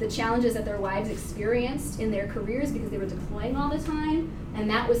the challenges that their wives experienced in their careers because they were deploying all the time, and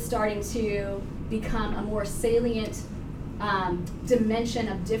that was starting to become a more salient dimension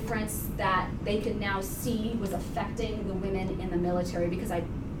of difference that they could now see was affecting the women in the military. Because I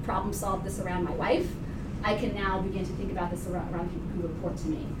problem solved this around my wife, I can now begin to think about this around people who report to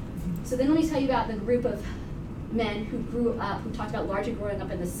me. So then let me tell you about the group of men who grew up, who talked about largely growing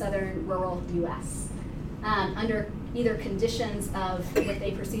up in the southern rural US, under either conditions of what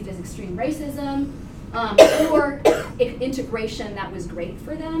they perceived as extreme racism, or integration that was great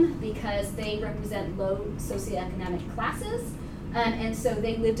for them because they represent low socioeconomic classes. And so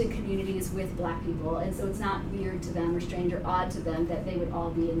they lived in communities with Black people, and so it's not weird to them or strange or odd to them that they would all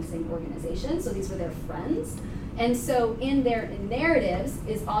be in the same organization. So these were their friends. And so in their narratives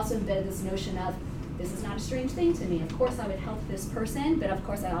is also embedded this notion of, this is not a strange thing to me. Of course I would help this person, but of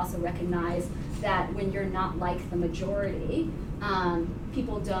course I also recognize that when you're not like the majority,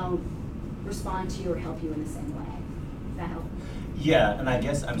 people don't respond to you or help you in the same way. Does that help? Yeah, and I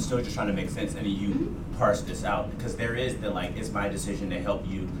guess I'm still just trying to make sense, and you parse this out, because there is the, like, it's my decision to help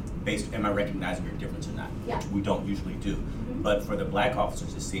you based, am I recognizing your difference or not? Yeah. Which we don't usually do. But for the Black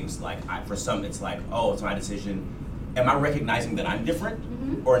officers, it seems like, for some, it's like, oh, it's my decision. Am I recognizing that I'm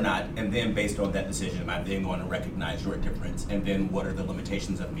different or not? And then based on that decision, am I then going to recognize your difference? And then what are the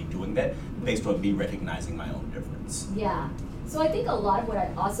limitations of me doing that based on me recognizing my own difference? Yeah. So I think a lot of what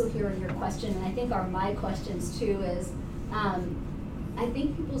I also hear in your question, and I think are my questions too, is I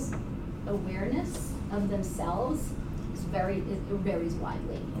think people's awareness of themselves is it varies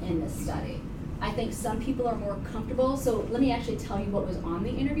widely in this study. I think some people are more comfortable, so let me actually tell you what was on the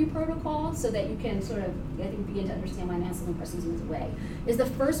interview protocol so that you can sort of, I think, begin to understand why I'm answering questions in this way. Is the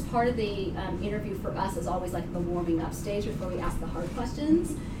first part of the interview for us is always like the warming up stage before we ask the hard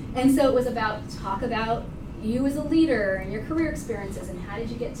questions. And so it was talk about you as a leader and your career experiences and how did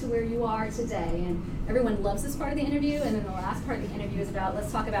you get to where you are today. And everyone loves this part of the interview, and then the last part of the interview is about,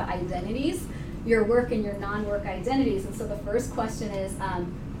 let's talk about identities, your work and your non-work identities. And so the first question is,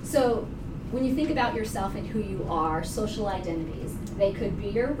 so when you think about yourself and who you are, social identities, they could be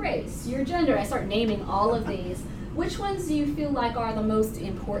your race, your gender. I start naming all of these. Which ones do you feel like are the most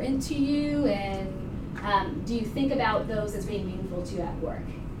important to you, and do you think about those as being meaningful to you at work?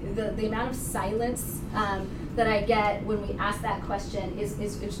 The amount of silence that I get when we ask that question is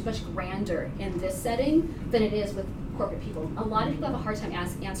much grander in this setting than it is with corporate people. A lot of people have a hard time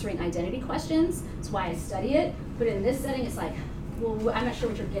answering identity questions. That's why I study it. But in this setting, it's like, well, I'm not sure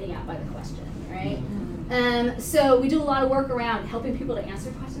what you're getting at by the question, right? So we do a lot of work around helping people to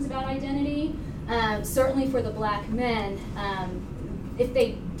answer questions about identity. Certainly for the Black men, if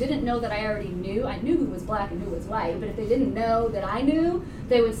they didn't know that I knew who was Black and who was white, but if they didn't know that I knew,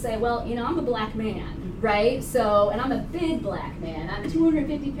 they would say, well, I'm a Black man, right? So, and I'm a big Black man. I'm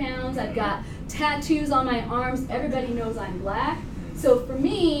 250 pounds, I've got tattoos on my arms, everybody knows I'm Black. So for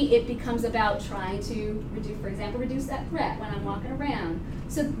me, it becomes about trying to reduce that threat when I'm walking around.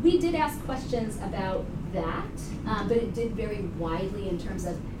 So we did ask questions about that, but it did vary widely in terms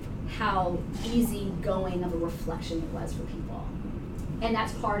of how easygoing of a reflection it was for people. And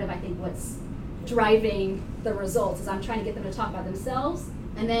that's part of, I think, what's driving the results, is I'm trying to get them to talk about themselves,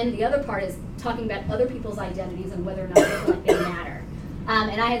 and then the other part is talking about other people's identities and whether or not they feel like they matter.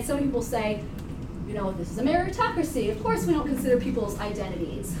 And I had some people say, this is a meritocracy. Of course we don't consider people's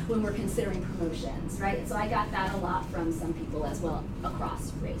identities when we're considering promotions, right? And so I got that a lot from some people as well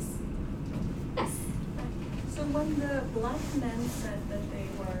across race. Yes? So when the Black men said that they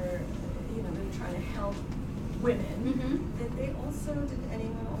were, they were trying to help women, did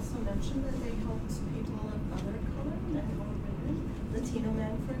anyone also mention that they helped people of other color, men or women? Latino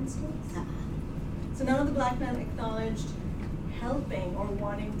men, for instance? So none of the Black men acknowledged helping or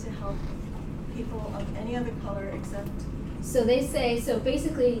wanting to help people of any other color except? So they say, so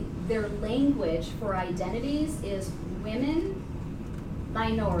basically their language for identities is women,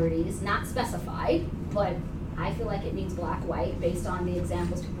 minorities, not specified, but I feel like it means Black, white, based on the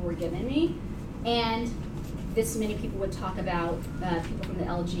examples people were giving me. And this many people would talk about people from the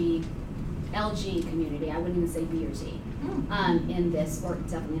LG community. I wouldn't even say B or Z in this, or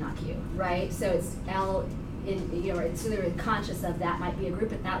definitely not Q, right? So it's so they were conscious of that might be a group,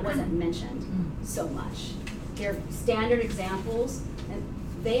 but that wasn't mentioned so much. They're standard examples, and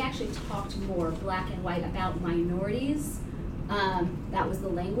they actually talked more Black and white about minorities. That was the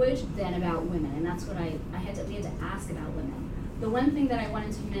language, than about women, and that's what we had to ask about women. The one thing that I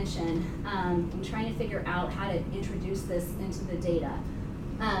wanted to mention, in trying to figure out how to introduce this into the data,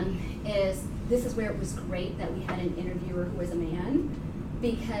 is this is where it was great that we had an interviewer who was a man,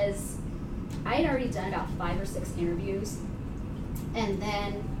 because I had already done about 5 or 6 interviews, and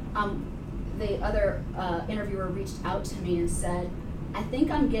then the other interviewer reached out to me and said, I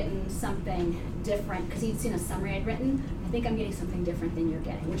think I'm getting something different, because he'd seen a summary I'd written. I think I'm getting something different than you're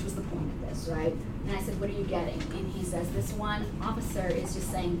getting, which was the point of this, right? And I said, what are you getting? And he says, this one officer is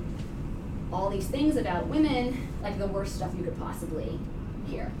just saying all these things about women, like the worst stuff you could possibly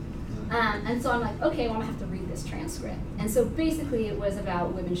hear. And so I'm like, okay, well, I'm gonna have to read this transcript. And so basically it was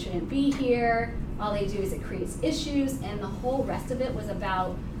about women shouldn't be here, all they do is it creates issues, and the whole rest of it was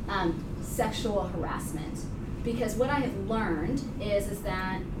about sexual harassment. Because what I have learned is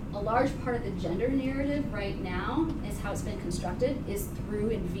that a large part of the gender narrative right now is how it's been constructed is through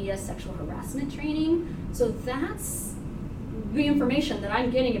and via sexual harassment training. So that's the information that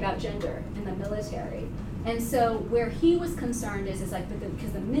I'm getting about gender in the military. And so where he was concerned is like,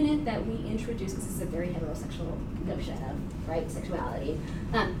 because the minute that we introduce, because this is a very heterosexual notion of, right, sexuality,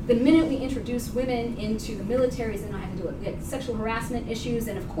 the minute we introduce women into the military, then I have to do it, sexual harassment issues,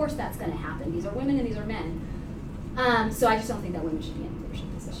 and of course that's going to happen. These are women and these are men. So I just don't think that women should be in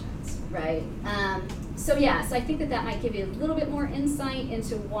leadership positions, right? So yeah, so I think that might give you a little bit more insight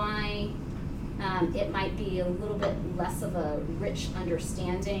into why it might be a little bit less of a rich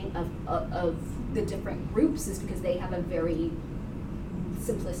understanding of the different groups, is because they have a very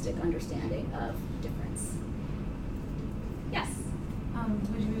simplistic understanding of difference. Yes?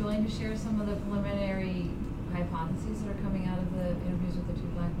 Would you be willing to share some of the preliminary hypotheses that are coming out of the interviews with the two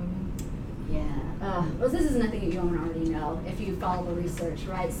Black women? Yeah. Well, this is nothing you don't already know if you follow the research,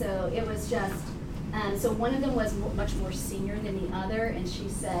 right? So it was just, so one of them was much more senior than the other, and she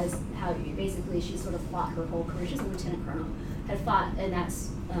says how basically she sort of fought her whole career. She's a lieutenant colonel, had fought, and that's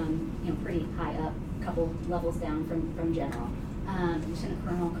pretty high up, a couple levels down from general. Lieutenant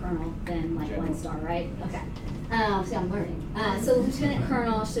colonel, then like general. 1 star, right? Okay. See, I'm learning. So lieutenant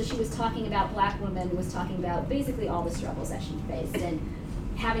colonel, so she was talking about Black women, was talking about basically all the struggles that she faced and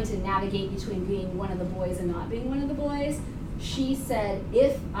having to navigate between being one of the boys and not being one of the boys. She said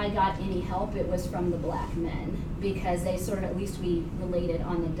if I got any help, it was from the Black men, because they sort of, at least we related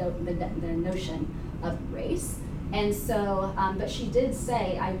on the notion of race. And so, but she did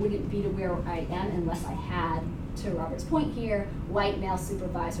say I wouldn't be to where I am unless I had, to Robert's point here, white male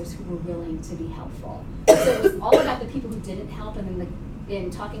supervisors who were willing to be helpful. So it was all about the people who didn't help, and then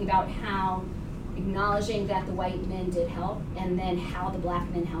in talking about how acknowledging that the white men did help, and then how the Black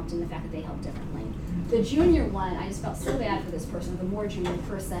men helped, and the fact that they helped differently. The junior one, I just felt so bad for this person, the more junior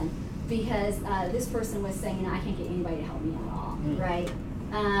person, because this person was saying, I can't get anybody to help me at all, right?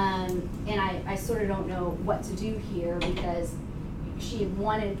 And I sort of don't know what to do here, because she had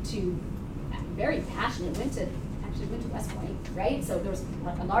wanted to, very passionate, went to West Point, right? So there was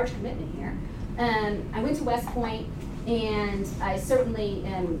a large commitment here. I went to West Point, and I certainly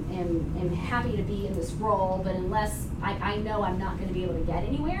am happy to be in this role, but unless, I know I'm not going to be able to get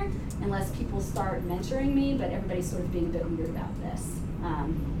anywhere unless people start mentoring me, but everybody's sort of being a bit weird about this.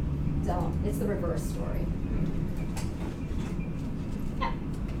 So it's the reverse story. Yeah.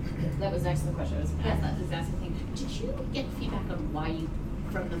 That was an excellent question. I was asking thing. Did you get feedback on why you,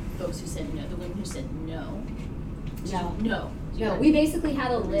 from the folks who said no, the women who said no? No. We basically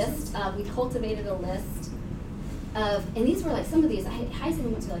had a list. We cultivated a list of, and these were like some of these.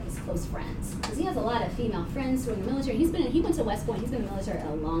 Heisen went to like his close friends, because he has a lot of female friends who are in the military. He went to West Point. He's been in the military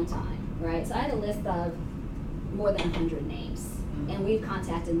a long time, right? So I had a list of more than 100 names, and we've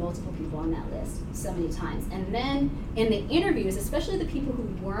contacted multiple people on that list so many times. And then in the interviews, especially the people who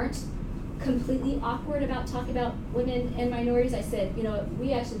weren't completely awkward about talking about women and minorities, I said,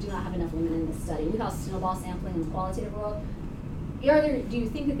 we actually do not have enough women in this study. We call snowball sampling in the qualitative world. Do you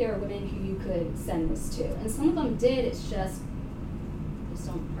think that there are women who you could send this to? And some of them did. It's just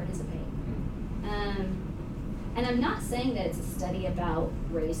don't participate. And I'm not saying that it's a study about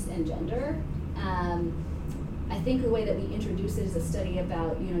race and gender. I think the way that we introduce it is a study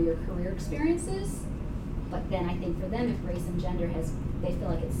about your career experiences. But then I think for them, if race and gender they feel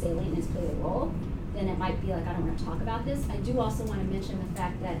like it's salient and has played a role, then it might be like, I don't want to talk about this. I do also want to mention the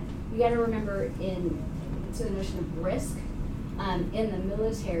fact that we got to remember to the notion of risk. In the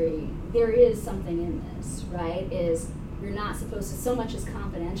military, there is something in this, right? Is you're not supposed to, so much is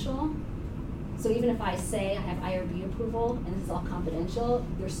confidential. So even if I say I have IRB approval and it's all confidential,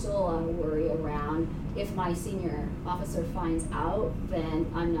 there's still a lot of worry around if my senior officer finds out,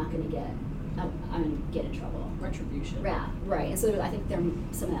 then I'm going to get in trouble. Retribution. Yeah, right. And so I think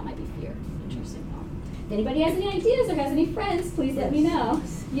some of that might be fear. Interesting. If anybody has any ideas or has any friends, please let me know.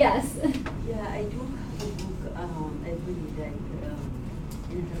 Yes. Yeah, I do have a book I really like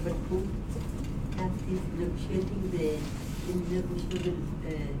in Herbert book that is shaping the negotiable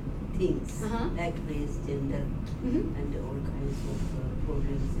things like race, gender, and all kinds of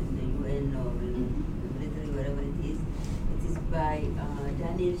problems in the UN or in the military, wherever it is. It is by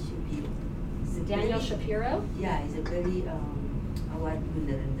Daniel Shapiro. Daniel Shapiro? Yeah, he's a very award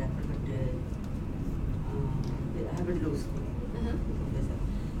winner in the Harvard Law School professor.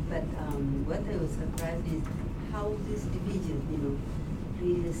 But what I was surprised is how this division,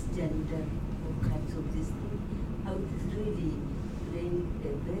 race, gender, all kinds of this thing, how it is really playing a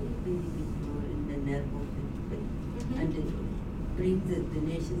very, very big role in the nerve of the people and brings the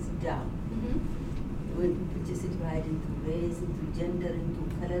nations down. When people just divide into race, into gender, into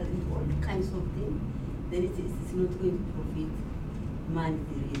color, into all kinds of things, then it's not going to profit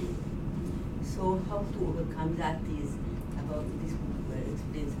humanity really. So how to overcome that is about this book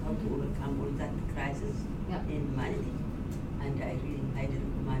explains how to overcome all that crisis in humanity. And I really highly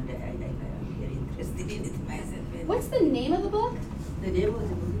recommend it. I'm very interested in it myself. What's the name of the book? The name of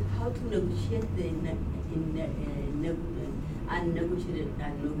the book is How to Negotiate the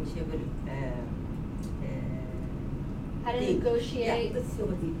Unnegotiable How to thing. negotiate. Yeah, that's so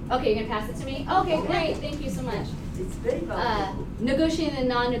deep. Okay, you're gonna pass it to me? Okay, great, thank you so much. It's very powerful. Negotiating the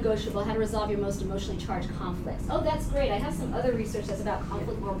non-negotiable, how to resolve your most emotionally charged conflicts. Oh, that's great. I have some other research that's about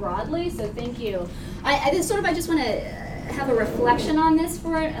conflict more broadly, so thank you. I just want to have a reflection on this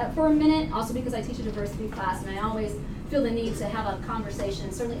for a minute, also because I teach a diversity class, and I always feel the need to have a conversation,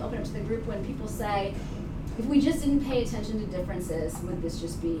 and certainly open up to the group when people say, if we just didn't pay attention to differences, would this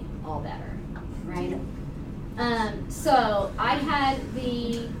just be all better, right? So I had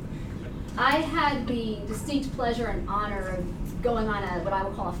the distinct pleasure and honor of going on what I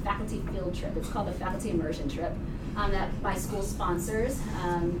would call a faculty field trip. It's called the Faculty Immersion Trip that my school sponsors.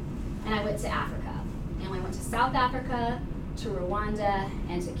 And I went to Africa. And I went to South Africa, to Rwanda,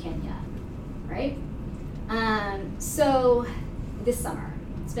 and to Kenya, right? So this summer,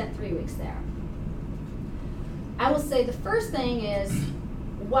 spent 3 weeks there. I will say the first thing is,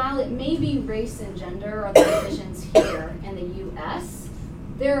 while it may be race and gender are the divisions here in the US,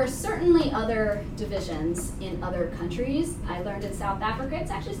 there are certainly other divisions in other countries. I learned in South Africa, it's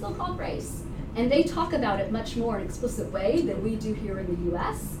actually still called race. And they talk about it much more in an explicit way than we do here in the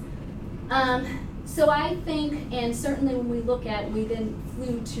US. So I think, and certainly when we look at, we then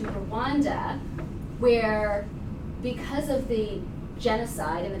flew to Rwanda, where because of the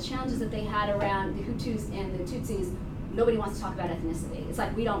genocide and the challenges that they had around the Hutus and the Tutsis, nobody wants to talk about ethnicity. It's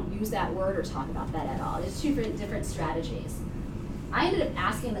like we don't use that word or talk about that at all. It's two different strategies. I ended up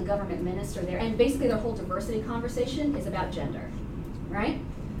asking the government minister there, and basically their whole diversity conversation is about gender, right?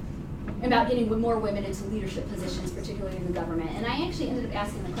 About getting more women into leadership positions, particularly in the government. And I actually ended up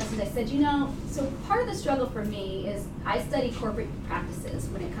asking the questions. I said, so part of the struggle for me is I study corporate practices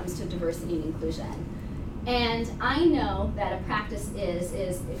when it comes to diversity and inclusion. And I know that a practice is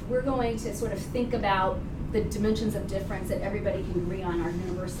if we're going to sort of think about the dimensions of difference that everybody can agree on are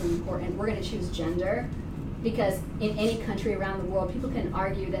universally important, we're going to choose gender, because in any country around the world, people can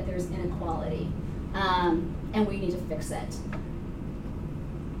argue that there's inequality, and we need to fix it.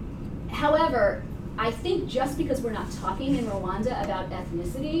 However, I think just because we're not talking in Rwanda about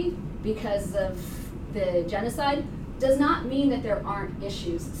ethnicity because of the genocide does not mean that there aren't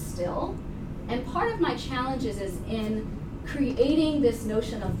issues still. And part of my challenges is in creating this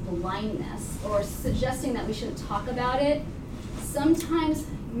notion of blindness or suggesting that we shouldn't talk about it sometimes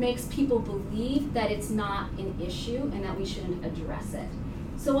makes people believe that it's not an issue and that we shouldn't address it.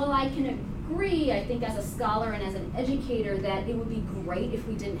 So while I can agree, I think as a scholar and as an educator, that it would be great if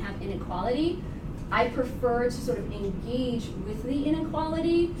we didn't have inequality, I prefer to sort of engage with the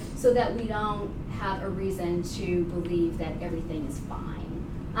inequality so that we don't have a reason to believe that everything is fine.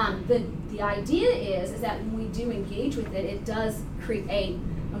 The idea is that when we do engage with it, it does create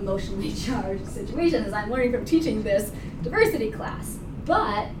emotionally charged situations, as I'm learning from teaching this diversity class.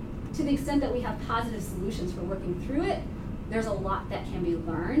 But to the extent that we have positive solutions for working through it, there's a lot that can be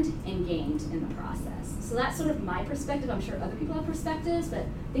learned and gained in the process. So that's sort of my perspective. I'm sure other people have perspectives, but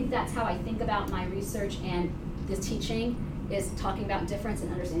I think that's how I think about my research and this teaching, is talking about difference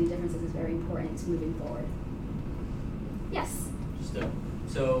and understanding differences is very important to moving forward. Yes?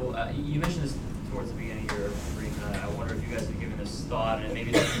 So you mentioned this towards the beginning of your brief, and I wonder if you guys have given this thought, and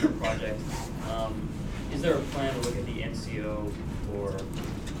maybe this is your project. Is there a plan to look at the NCO for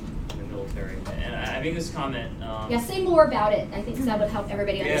the military? And I make this comment. Yeah, say more about it. I think that would help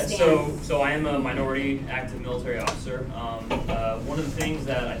everybody understand. So I am a minority active military officer. One of the things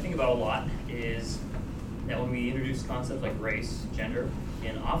that I think about a lot is that when we introduce concepts like race, gender,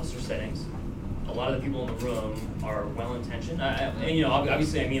 in officer settings, a lot of the people in the room are well-intentioned, and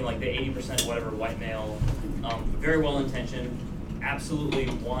obviously I mean like the 80% whatever white male, very well-intentioned, absolutely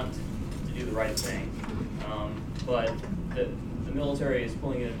want to do the right thing, but the military is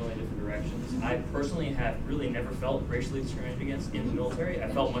pulling in a million different directions. I personally have really never felt racially discriminated against in the military. I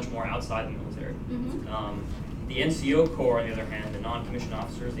felt much more outside the military. The NCO Corps, on the other hand, the non-commissioned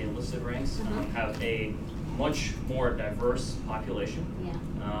officers, the enlisted ranks, have a much more diverse population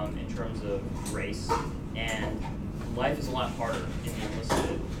in terms of race, and life is a lot harder in the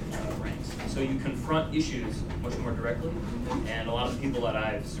enlisted ranks. So you confront issues much more directly, and a lot of the people that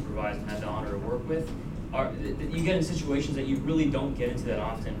I've supervised and had the honor to work with, you get in situations that you really don't get into that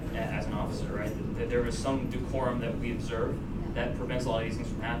often as an officer, right? That there is some decorum that we observe that prevents a lot of these things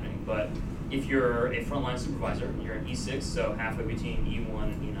from happening. But if you're a frontline supervisor, you're an E6, so halfway between E1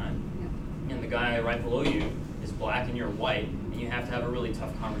 and E9, and the guy right below you is black and you're white, and you have to have a really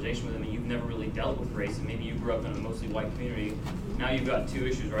tough conversation with him, and you've never really dealt with race, and maybe you grew up in a mostly white community. Now you've got two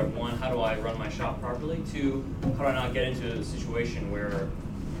issues, right? One, how do I run my shop properly? Two, how do I not get into a situation where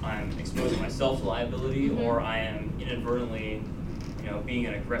I'm exposing myself to liability, or I am inadvertently, being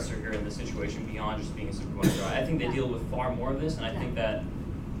an aggressor here in this situation beyond just being a supervisor. I think they deal with far more of this, and I think that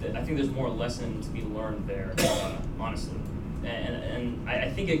I think there's more lesson to be learned there, honestly. And I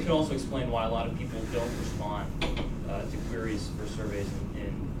think it could also explain why a lot of people don't respond to queries for surveys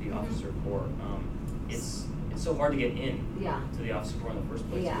in the officer corps. It's so hard to get in to the officer corps in the first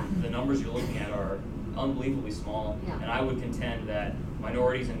place. The numbers you're looking at are unbelievably small, and I would contend that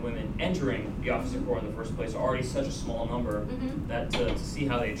minorities and women entering the officer corps in the first place are already such a small number that to see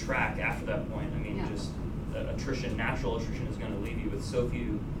how they track after that point, I mean, just attrition, natural attrition is going to leave you with so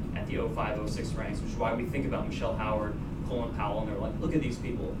few at the 05, 06 ranks, which is why we think about Michelle Howard, Colin Powell, and they're like, look at these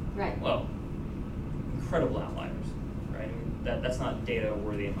people. Right. Well, incredible outliers, right? I mean, that's not data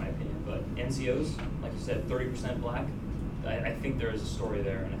worthy in my opinion, but NCOs, like you said, 30% black, I think there is a story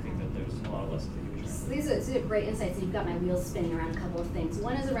there, and I think that there's a lot of lessons to be learned. So these are great insights, and you've got my wheels spinning around a couple of things.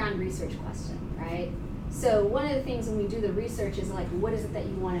 One is around research question, right? So one of the things when we do the research is like, what is it that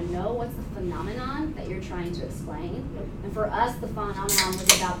you want to know? What's the phenomenon that you're trying to explain? And for us, the phenomenon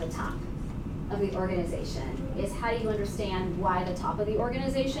was about the top of the organization. Is how do you understand why the top of the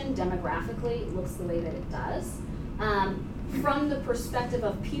organization demographically looks the way that it does? From the perspective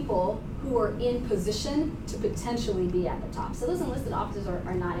of people who are in position to potentially be at the top. So those enlisted officers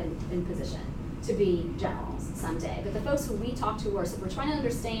are not in position to be generals someday. But the folks who we talk to so we're trying to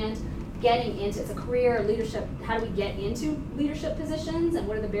understand getting into, it's a career leadership, how do we get into leadership positions and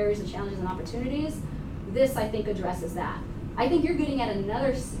what are the barriers and challenges and opportunities? This, I think, addresses that. I think you're getting at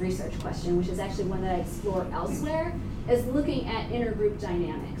another research question, which is actually one that I explore elsewhere, is looking at intergroup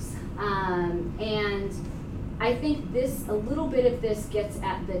dynamics. And I think a little bit of this gets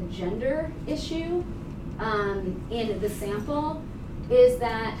at the gender issue in the sample, is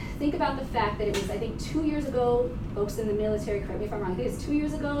that, think about the fact that it was, I think 2 years ago, folks in the military, correct me if I'm wrong, I think it's 2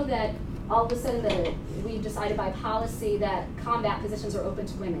 years ago that all of a sudden we decided by policy that combat positions are open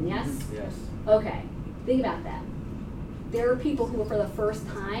to women, yes? Yes. Okay, think about that. There are people who for the first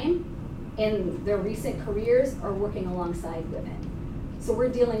time in their recent careers are working alongside women. So we're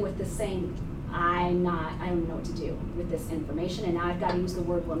dealing with the same, I don't know what to do with this information, and now I've got to use the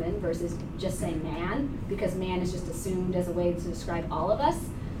word woman versus just saying man, because man is just assumed as a way to describe all of us.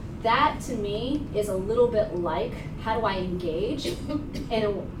 That, to me, is a little bit like, how do I engage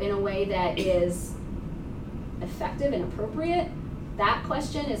in a way that is effective and appropriate? That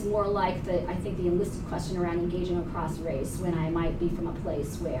question is more like I think the enlisted question around engaging across race, when I might be from a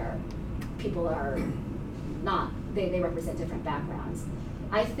place where people are not, they represent different backgrounds.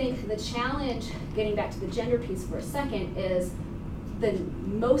 I think the challenge, getting back to the gender piece for a second, is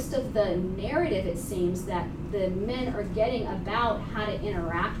most of the narrative, it seems, that the men are getting about how to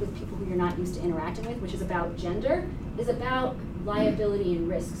interact with people who you're not used to interacting with, which is about gender, is about liability and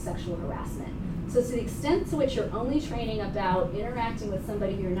risk, sexual harassment. So to the extent to which you're only training about interacting with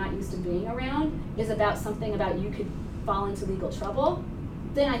somebody who you're not used to being around is about something about you could fall into legal trouble,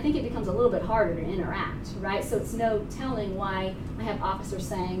 then I think it becomes a little bit harder to interact, right? So it's no telling why I have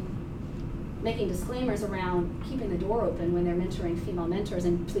officers making disclaimers around keeping the door open when they're mentoring female mentors,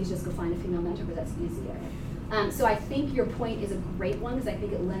 and please just go find a female mentor because that's easier. So I think your point is a great one, because I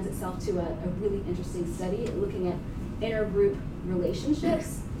think it lends itself to a really interesting study looking at intergroup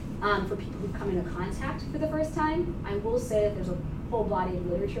relationships for people who come into contact for the first time. I will say that there's a whole body of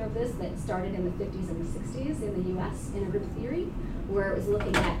literature of this that started in the 50s and the 60s in the US, intergroup theory, where it was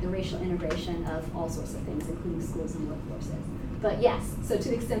looking at the racial integration of all sorts of things, including schools and workforces. But yes, so to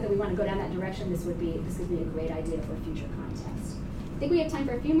the extent that we want to go down that direction, this could be a great idea for future context. I think we have time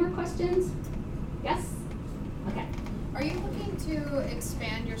for a few more questions. Yes? Okay. Are you looking to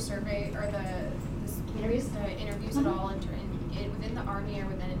expand your survey or the interviews at all within the Army or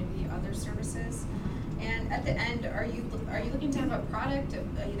within any of the other services? And at the end, are you looking to have a product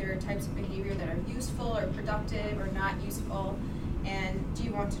of either types of behavior that are useful or productive or not useful? And do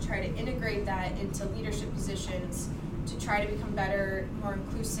you want to try to integrate that into leadership positions to try to become better, more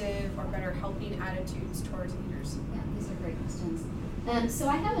inclusive, or better helping attitudes towards leaders? Yeah, these are great questions. So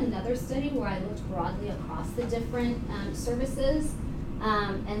I have another study where I looked broadly across the different services.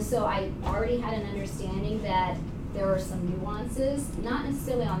 And so I already had an understanding that there are some nuances, not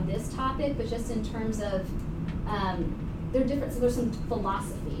necessarily on this topic, but just in terms of, they're different, so there's some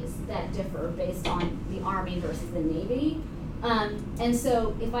philosophies that differ based on the Army versus the Navy. And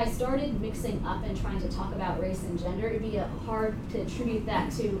so if I started mixing up and trying to talk about race and gender, it'd be hard to attribute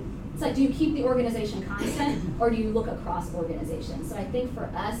that to, it's like, do you keep the organization constant or do you look across organizations? So I think for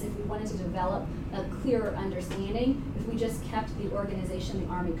us, if we wanted to develop a clearer understanding, if we just kept the organization, the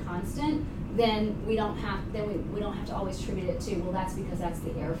Army constant, then we don't have to always attribute it to, well, that's because that's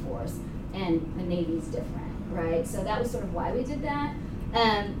the Air Force and the Navy's different, right? So that was sort of why we did that.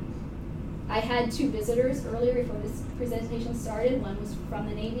 I had 2 visitors earlier before this presentation started. One was from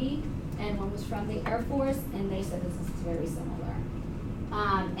the Navy and one was from the Air Force, and they said this is very similar.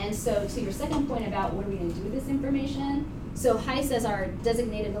 And so to your second point about what are we going to do with this information, so Heiss, as our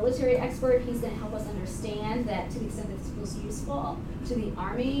designated military expert, he's going to help us understand that to the extent that this feels useful to the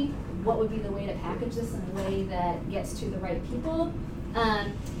Army, what would be the way to package this in a way that gets to the right people.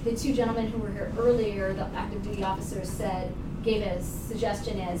 The 2 gentlemen who were here earlier, the active duty officers gave a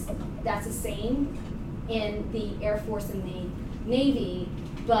suggestion as that's the same in the Air Force and the Navy,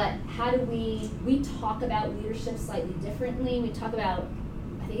 but how do we talk about leadership slightly differently. We talk about,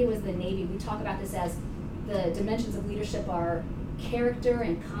 I think it was the Navy, we talk about this as the dimensions of leadership are character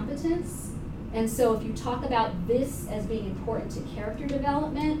and competence. And so if you talk about this as being important to character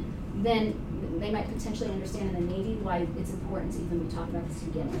development, then they might potentially understand in the Navy why it's important to even talk about this to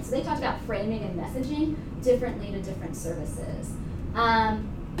begin with. So they talked about framing and messaging differently to different services.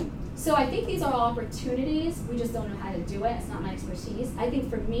 So I think these are all opportunities. We just don't know how to do it. It's not my expertise. I think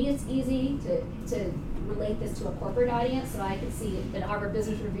for me it's easy to relate this to a corporate audience, so I could see an Harvard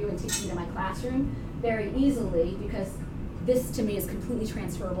Business Review and teach it in my classroom very easily, because this to me is completely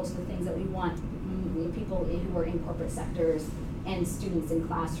transferable to the things that we want people who are in corporate sectors and students in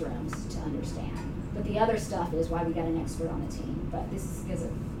classrooms to understand. But the other stuff is why we got an expert on the team. But this is,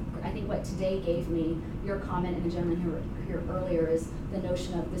 I think what today gave me, your comment and the gentleman who were here earlier, is the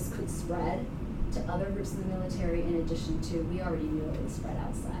notion of this could spread to other groups in the military in addition to, we already knew it would spread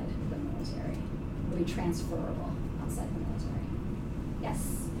outside the military. It would be transferable outside the military.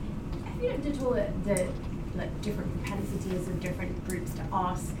 Yes? Have you looked at all the like different propensities of different groups to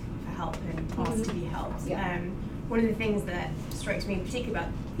ask for help and ask to be helped? Yeah. One of the things that strikes me, particularly about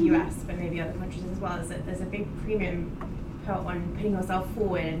the US, but maybe other countries as well, is that there's a big premium put on putting yourself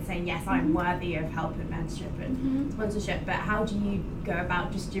forward and saying, yes, I'm worthy of help and mentorship and sponsorship, but how do you go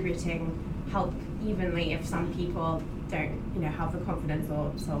about distributing help evenly if some people don't, have the confidence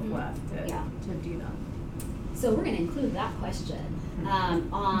or self-worth to do that? So we're going to include that question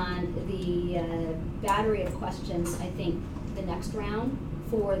on the battery of questions, I think, the next round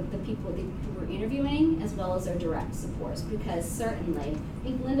for the people who we're interviewing, as well as their direct supports, because certainly, I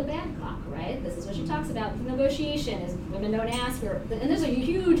think Linda Babcock, right? This is what she talks about with negotiation, is women don't ask her, and there's a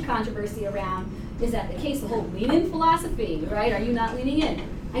huge controversy around, is that the case, the whole lean-in philosophy, right? Are you not leaning in?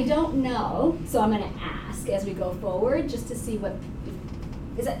 I don't know, so I'm going to ask as we go forward, just to see what,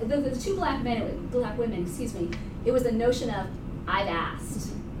 is that the 2 black women, it was the notion of, I've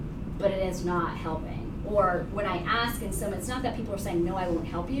asked, but it is not helping. Or when I ask, and so it's not that people are saying, no, I won't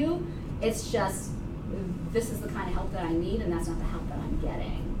help you. It's just, this is the kind of help that I need, and that's not the help that I'm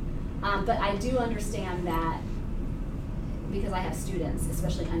getting. But I do understand that, because I have students,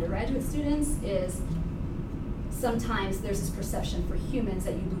 especially undergraduate students, is sometimes there's this perception for humans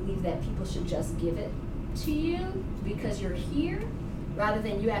that you believe that people should just give it to you because you're here, rather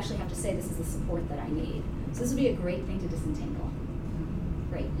than you actually have to say, this is the support that I need. So this would be a great thing to disentangle.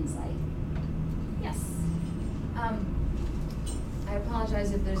 Great insight. Yes? I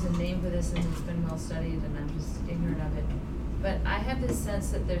apologize if there's a name for this and it's been well studied and I'm just ignorant of it. But I have this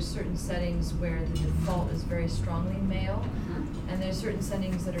sense that there's certain settings where the default is very strongly male, and there's certain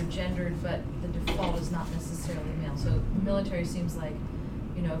settings that are gendered, but the default is not necessarily male. So the military seems like,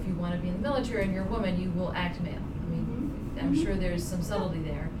 if you want to be in the military and you're a woman, you will act male. I mean, I'm sure there's some subtlety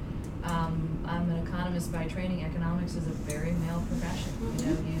there. I'm an economist by training. Economics is a very male profession.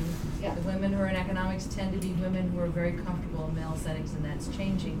 The women who are in economics tend to be women who are very comfortable in male settings, and that's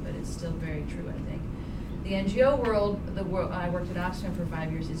changing, but it's still very true, I think. The NGO world, I worked at Oxfam for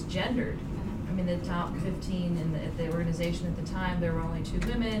 5 years, is gendered. I mean, the top 15 in the organization at the time, there were only 2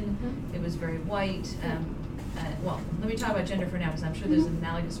 women. It was very white. Well, let me talk about gender for now, because I'm sure there's an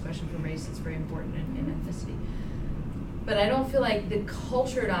analogous question for race that's very important in ethnicity. But I don't feel like the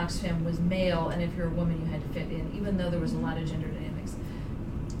culture at Oxfam was male, and if you're a woman, you had to fit in, even though there was a lot of gender dynamics.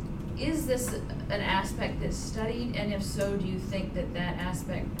 Is this an aspect that's studied, and if so, do you think that that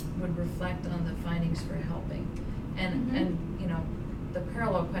aspect would reflect on the findings for helping? And the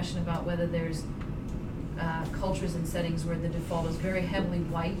parallel question about whether there's cultures and settings where the default is very heavily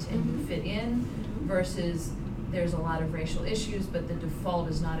white and you fit in, versus there's a lot of racial issues, but the default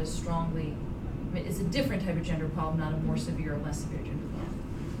is not as strongly, I mean, it's a different type of gender problem, not a more severe or less severe gender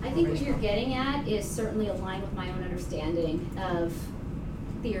problem. I think what you're getting at is certainly aligned with my own understanding of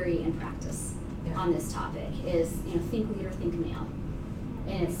theory and practice on this topic. Is, think leader, think male,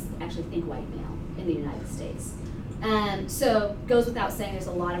 and it's actually think white male in the United States. So goes without saying, there's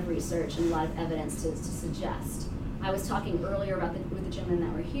a lot of research and a lot of evidence to suggest. I was talking earlier about with the gentlemen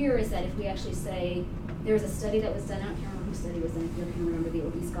that were here, is that if we actually say, there was a study that was done, I don't remember whose study was done, if you can remember the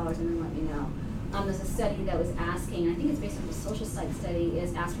OB scholars, and then let me know. There's a study that was asking, I think it's based on a social psych study,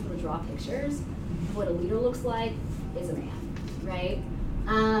 is ask people to draw pictures of what a leader looks like is a man, right?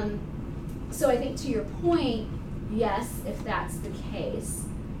 So I think to your point, yes, if that's the case,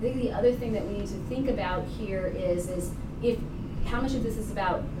 I think the other thing that we need to think about here is if how much of this is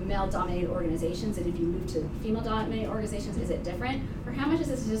about male-dominated organizations, and if you move to female-dominated organizations, is it different? Or how much is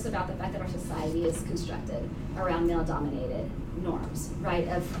this just about the fact that our society is constructed around male-dominated norms, right,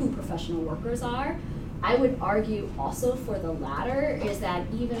 of who professional workers are? I would argue also for the latter, is that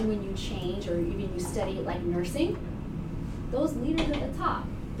even when you change or even you study like nursing, those leaders at the top,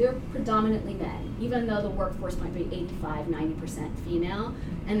 they're predominantly men, even though the workforce might be 85, 90% female,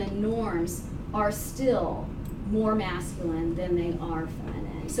 and the norms are still more masculine than they are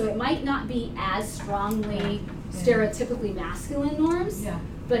feminine. So it might not be as strongly stereotypically masculine norms,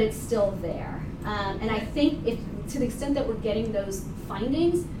 but it's still there. And I think if, to the extent that we're getting those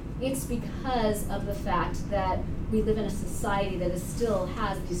findings, it's because of the fact that we live in a society that is still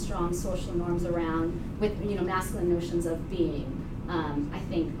has these strong social norms around with masculine notions of being, I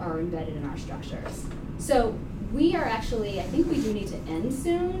think, are embedded in our structures. So we are actually, I think we do need to end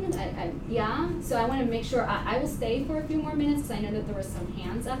soon. So I want to make sure, I will stay for a few more minutes because I know that there were some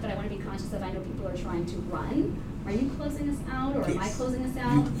hands up, but I want to be conscious of, I know people are trying to run. Are you closing us out, or am I closing us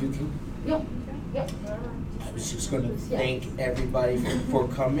out? You can. Yep. I was just going to thank everybody for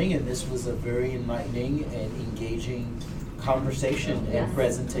coming, and this was a very enlightening and engaging conversation and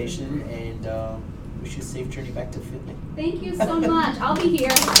presentation, and wish you a safe journey back to Finley. Thank you so much. I'll be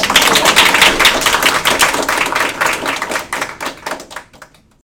here.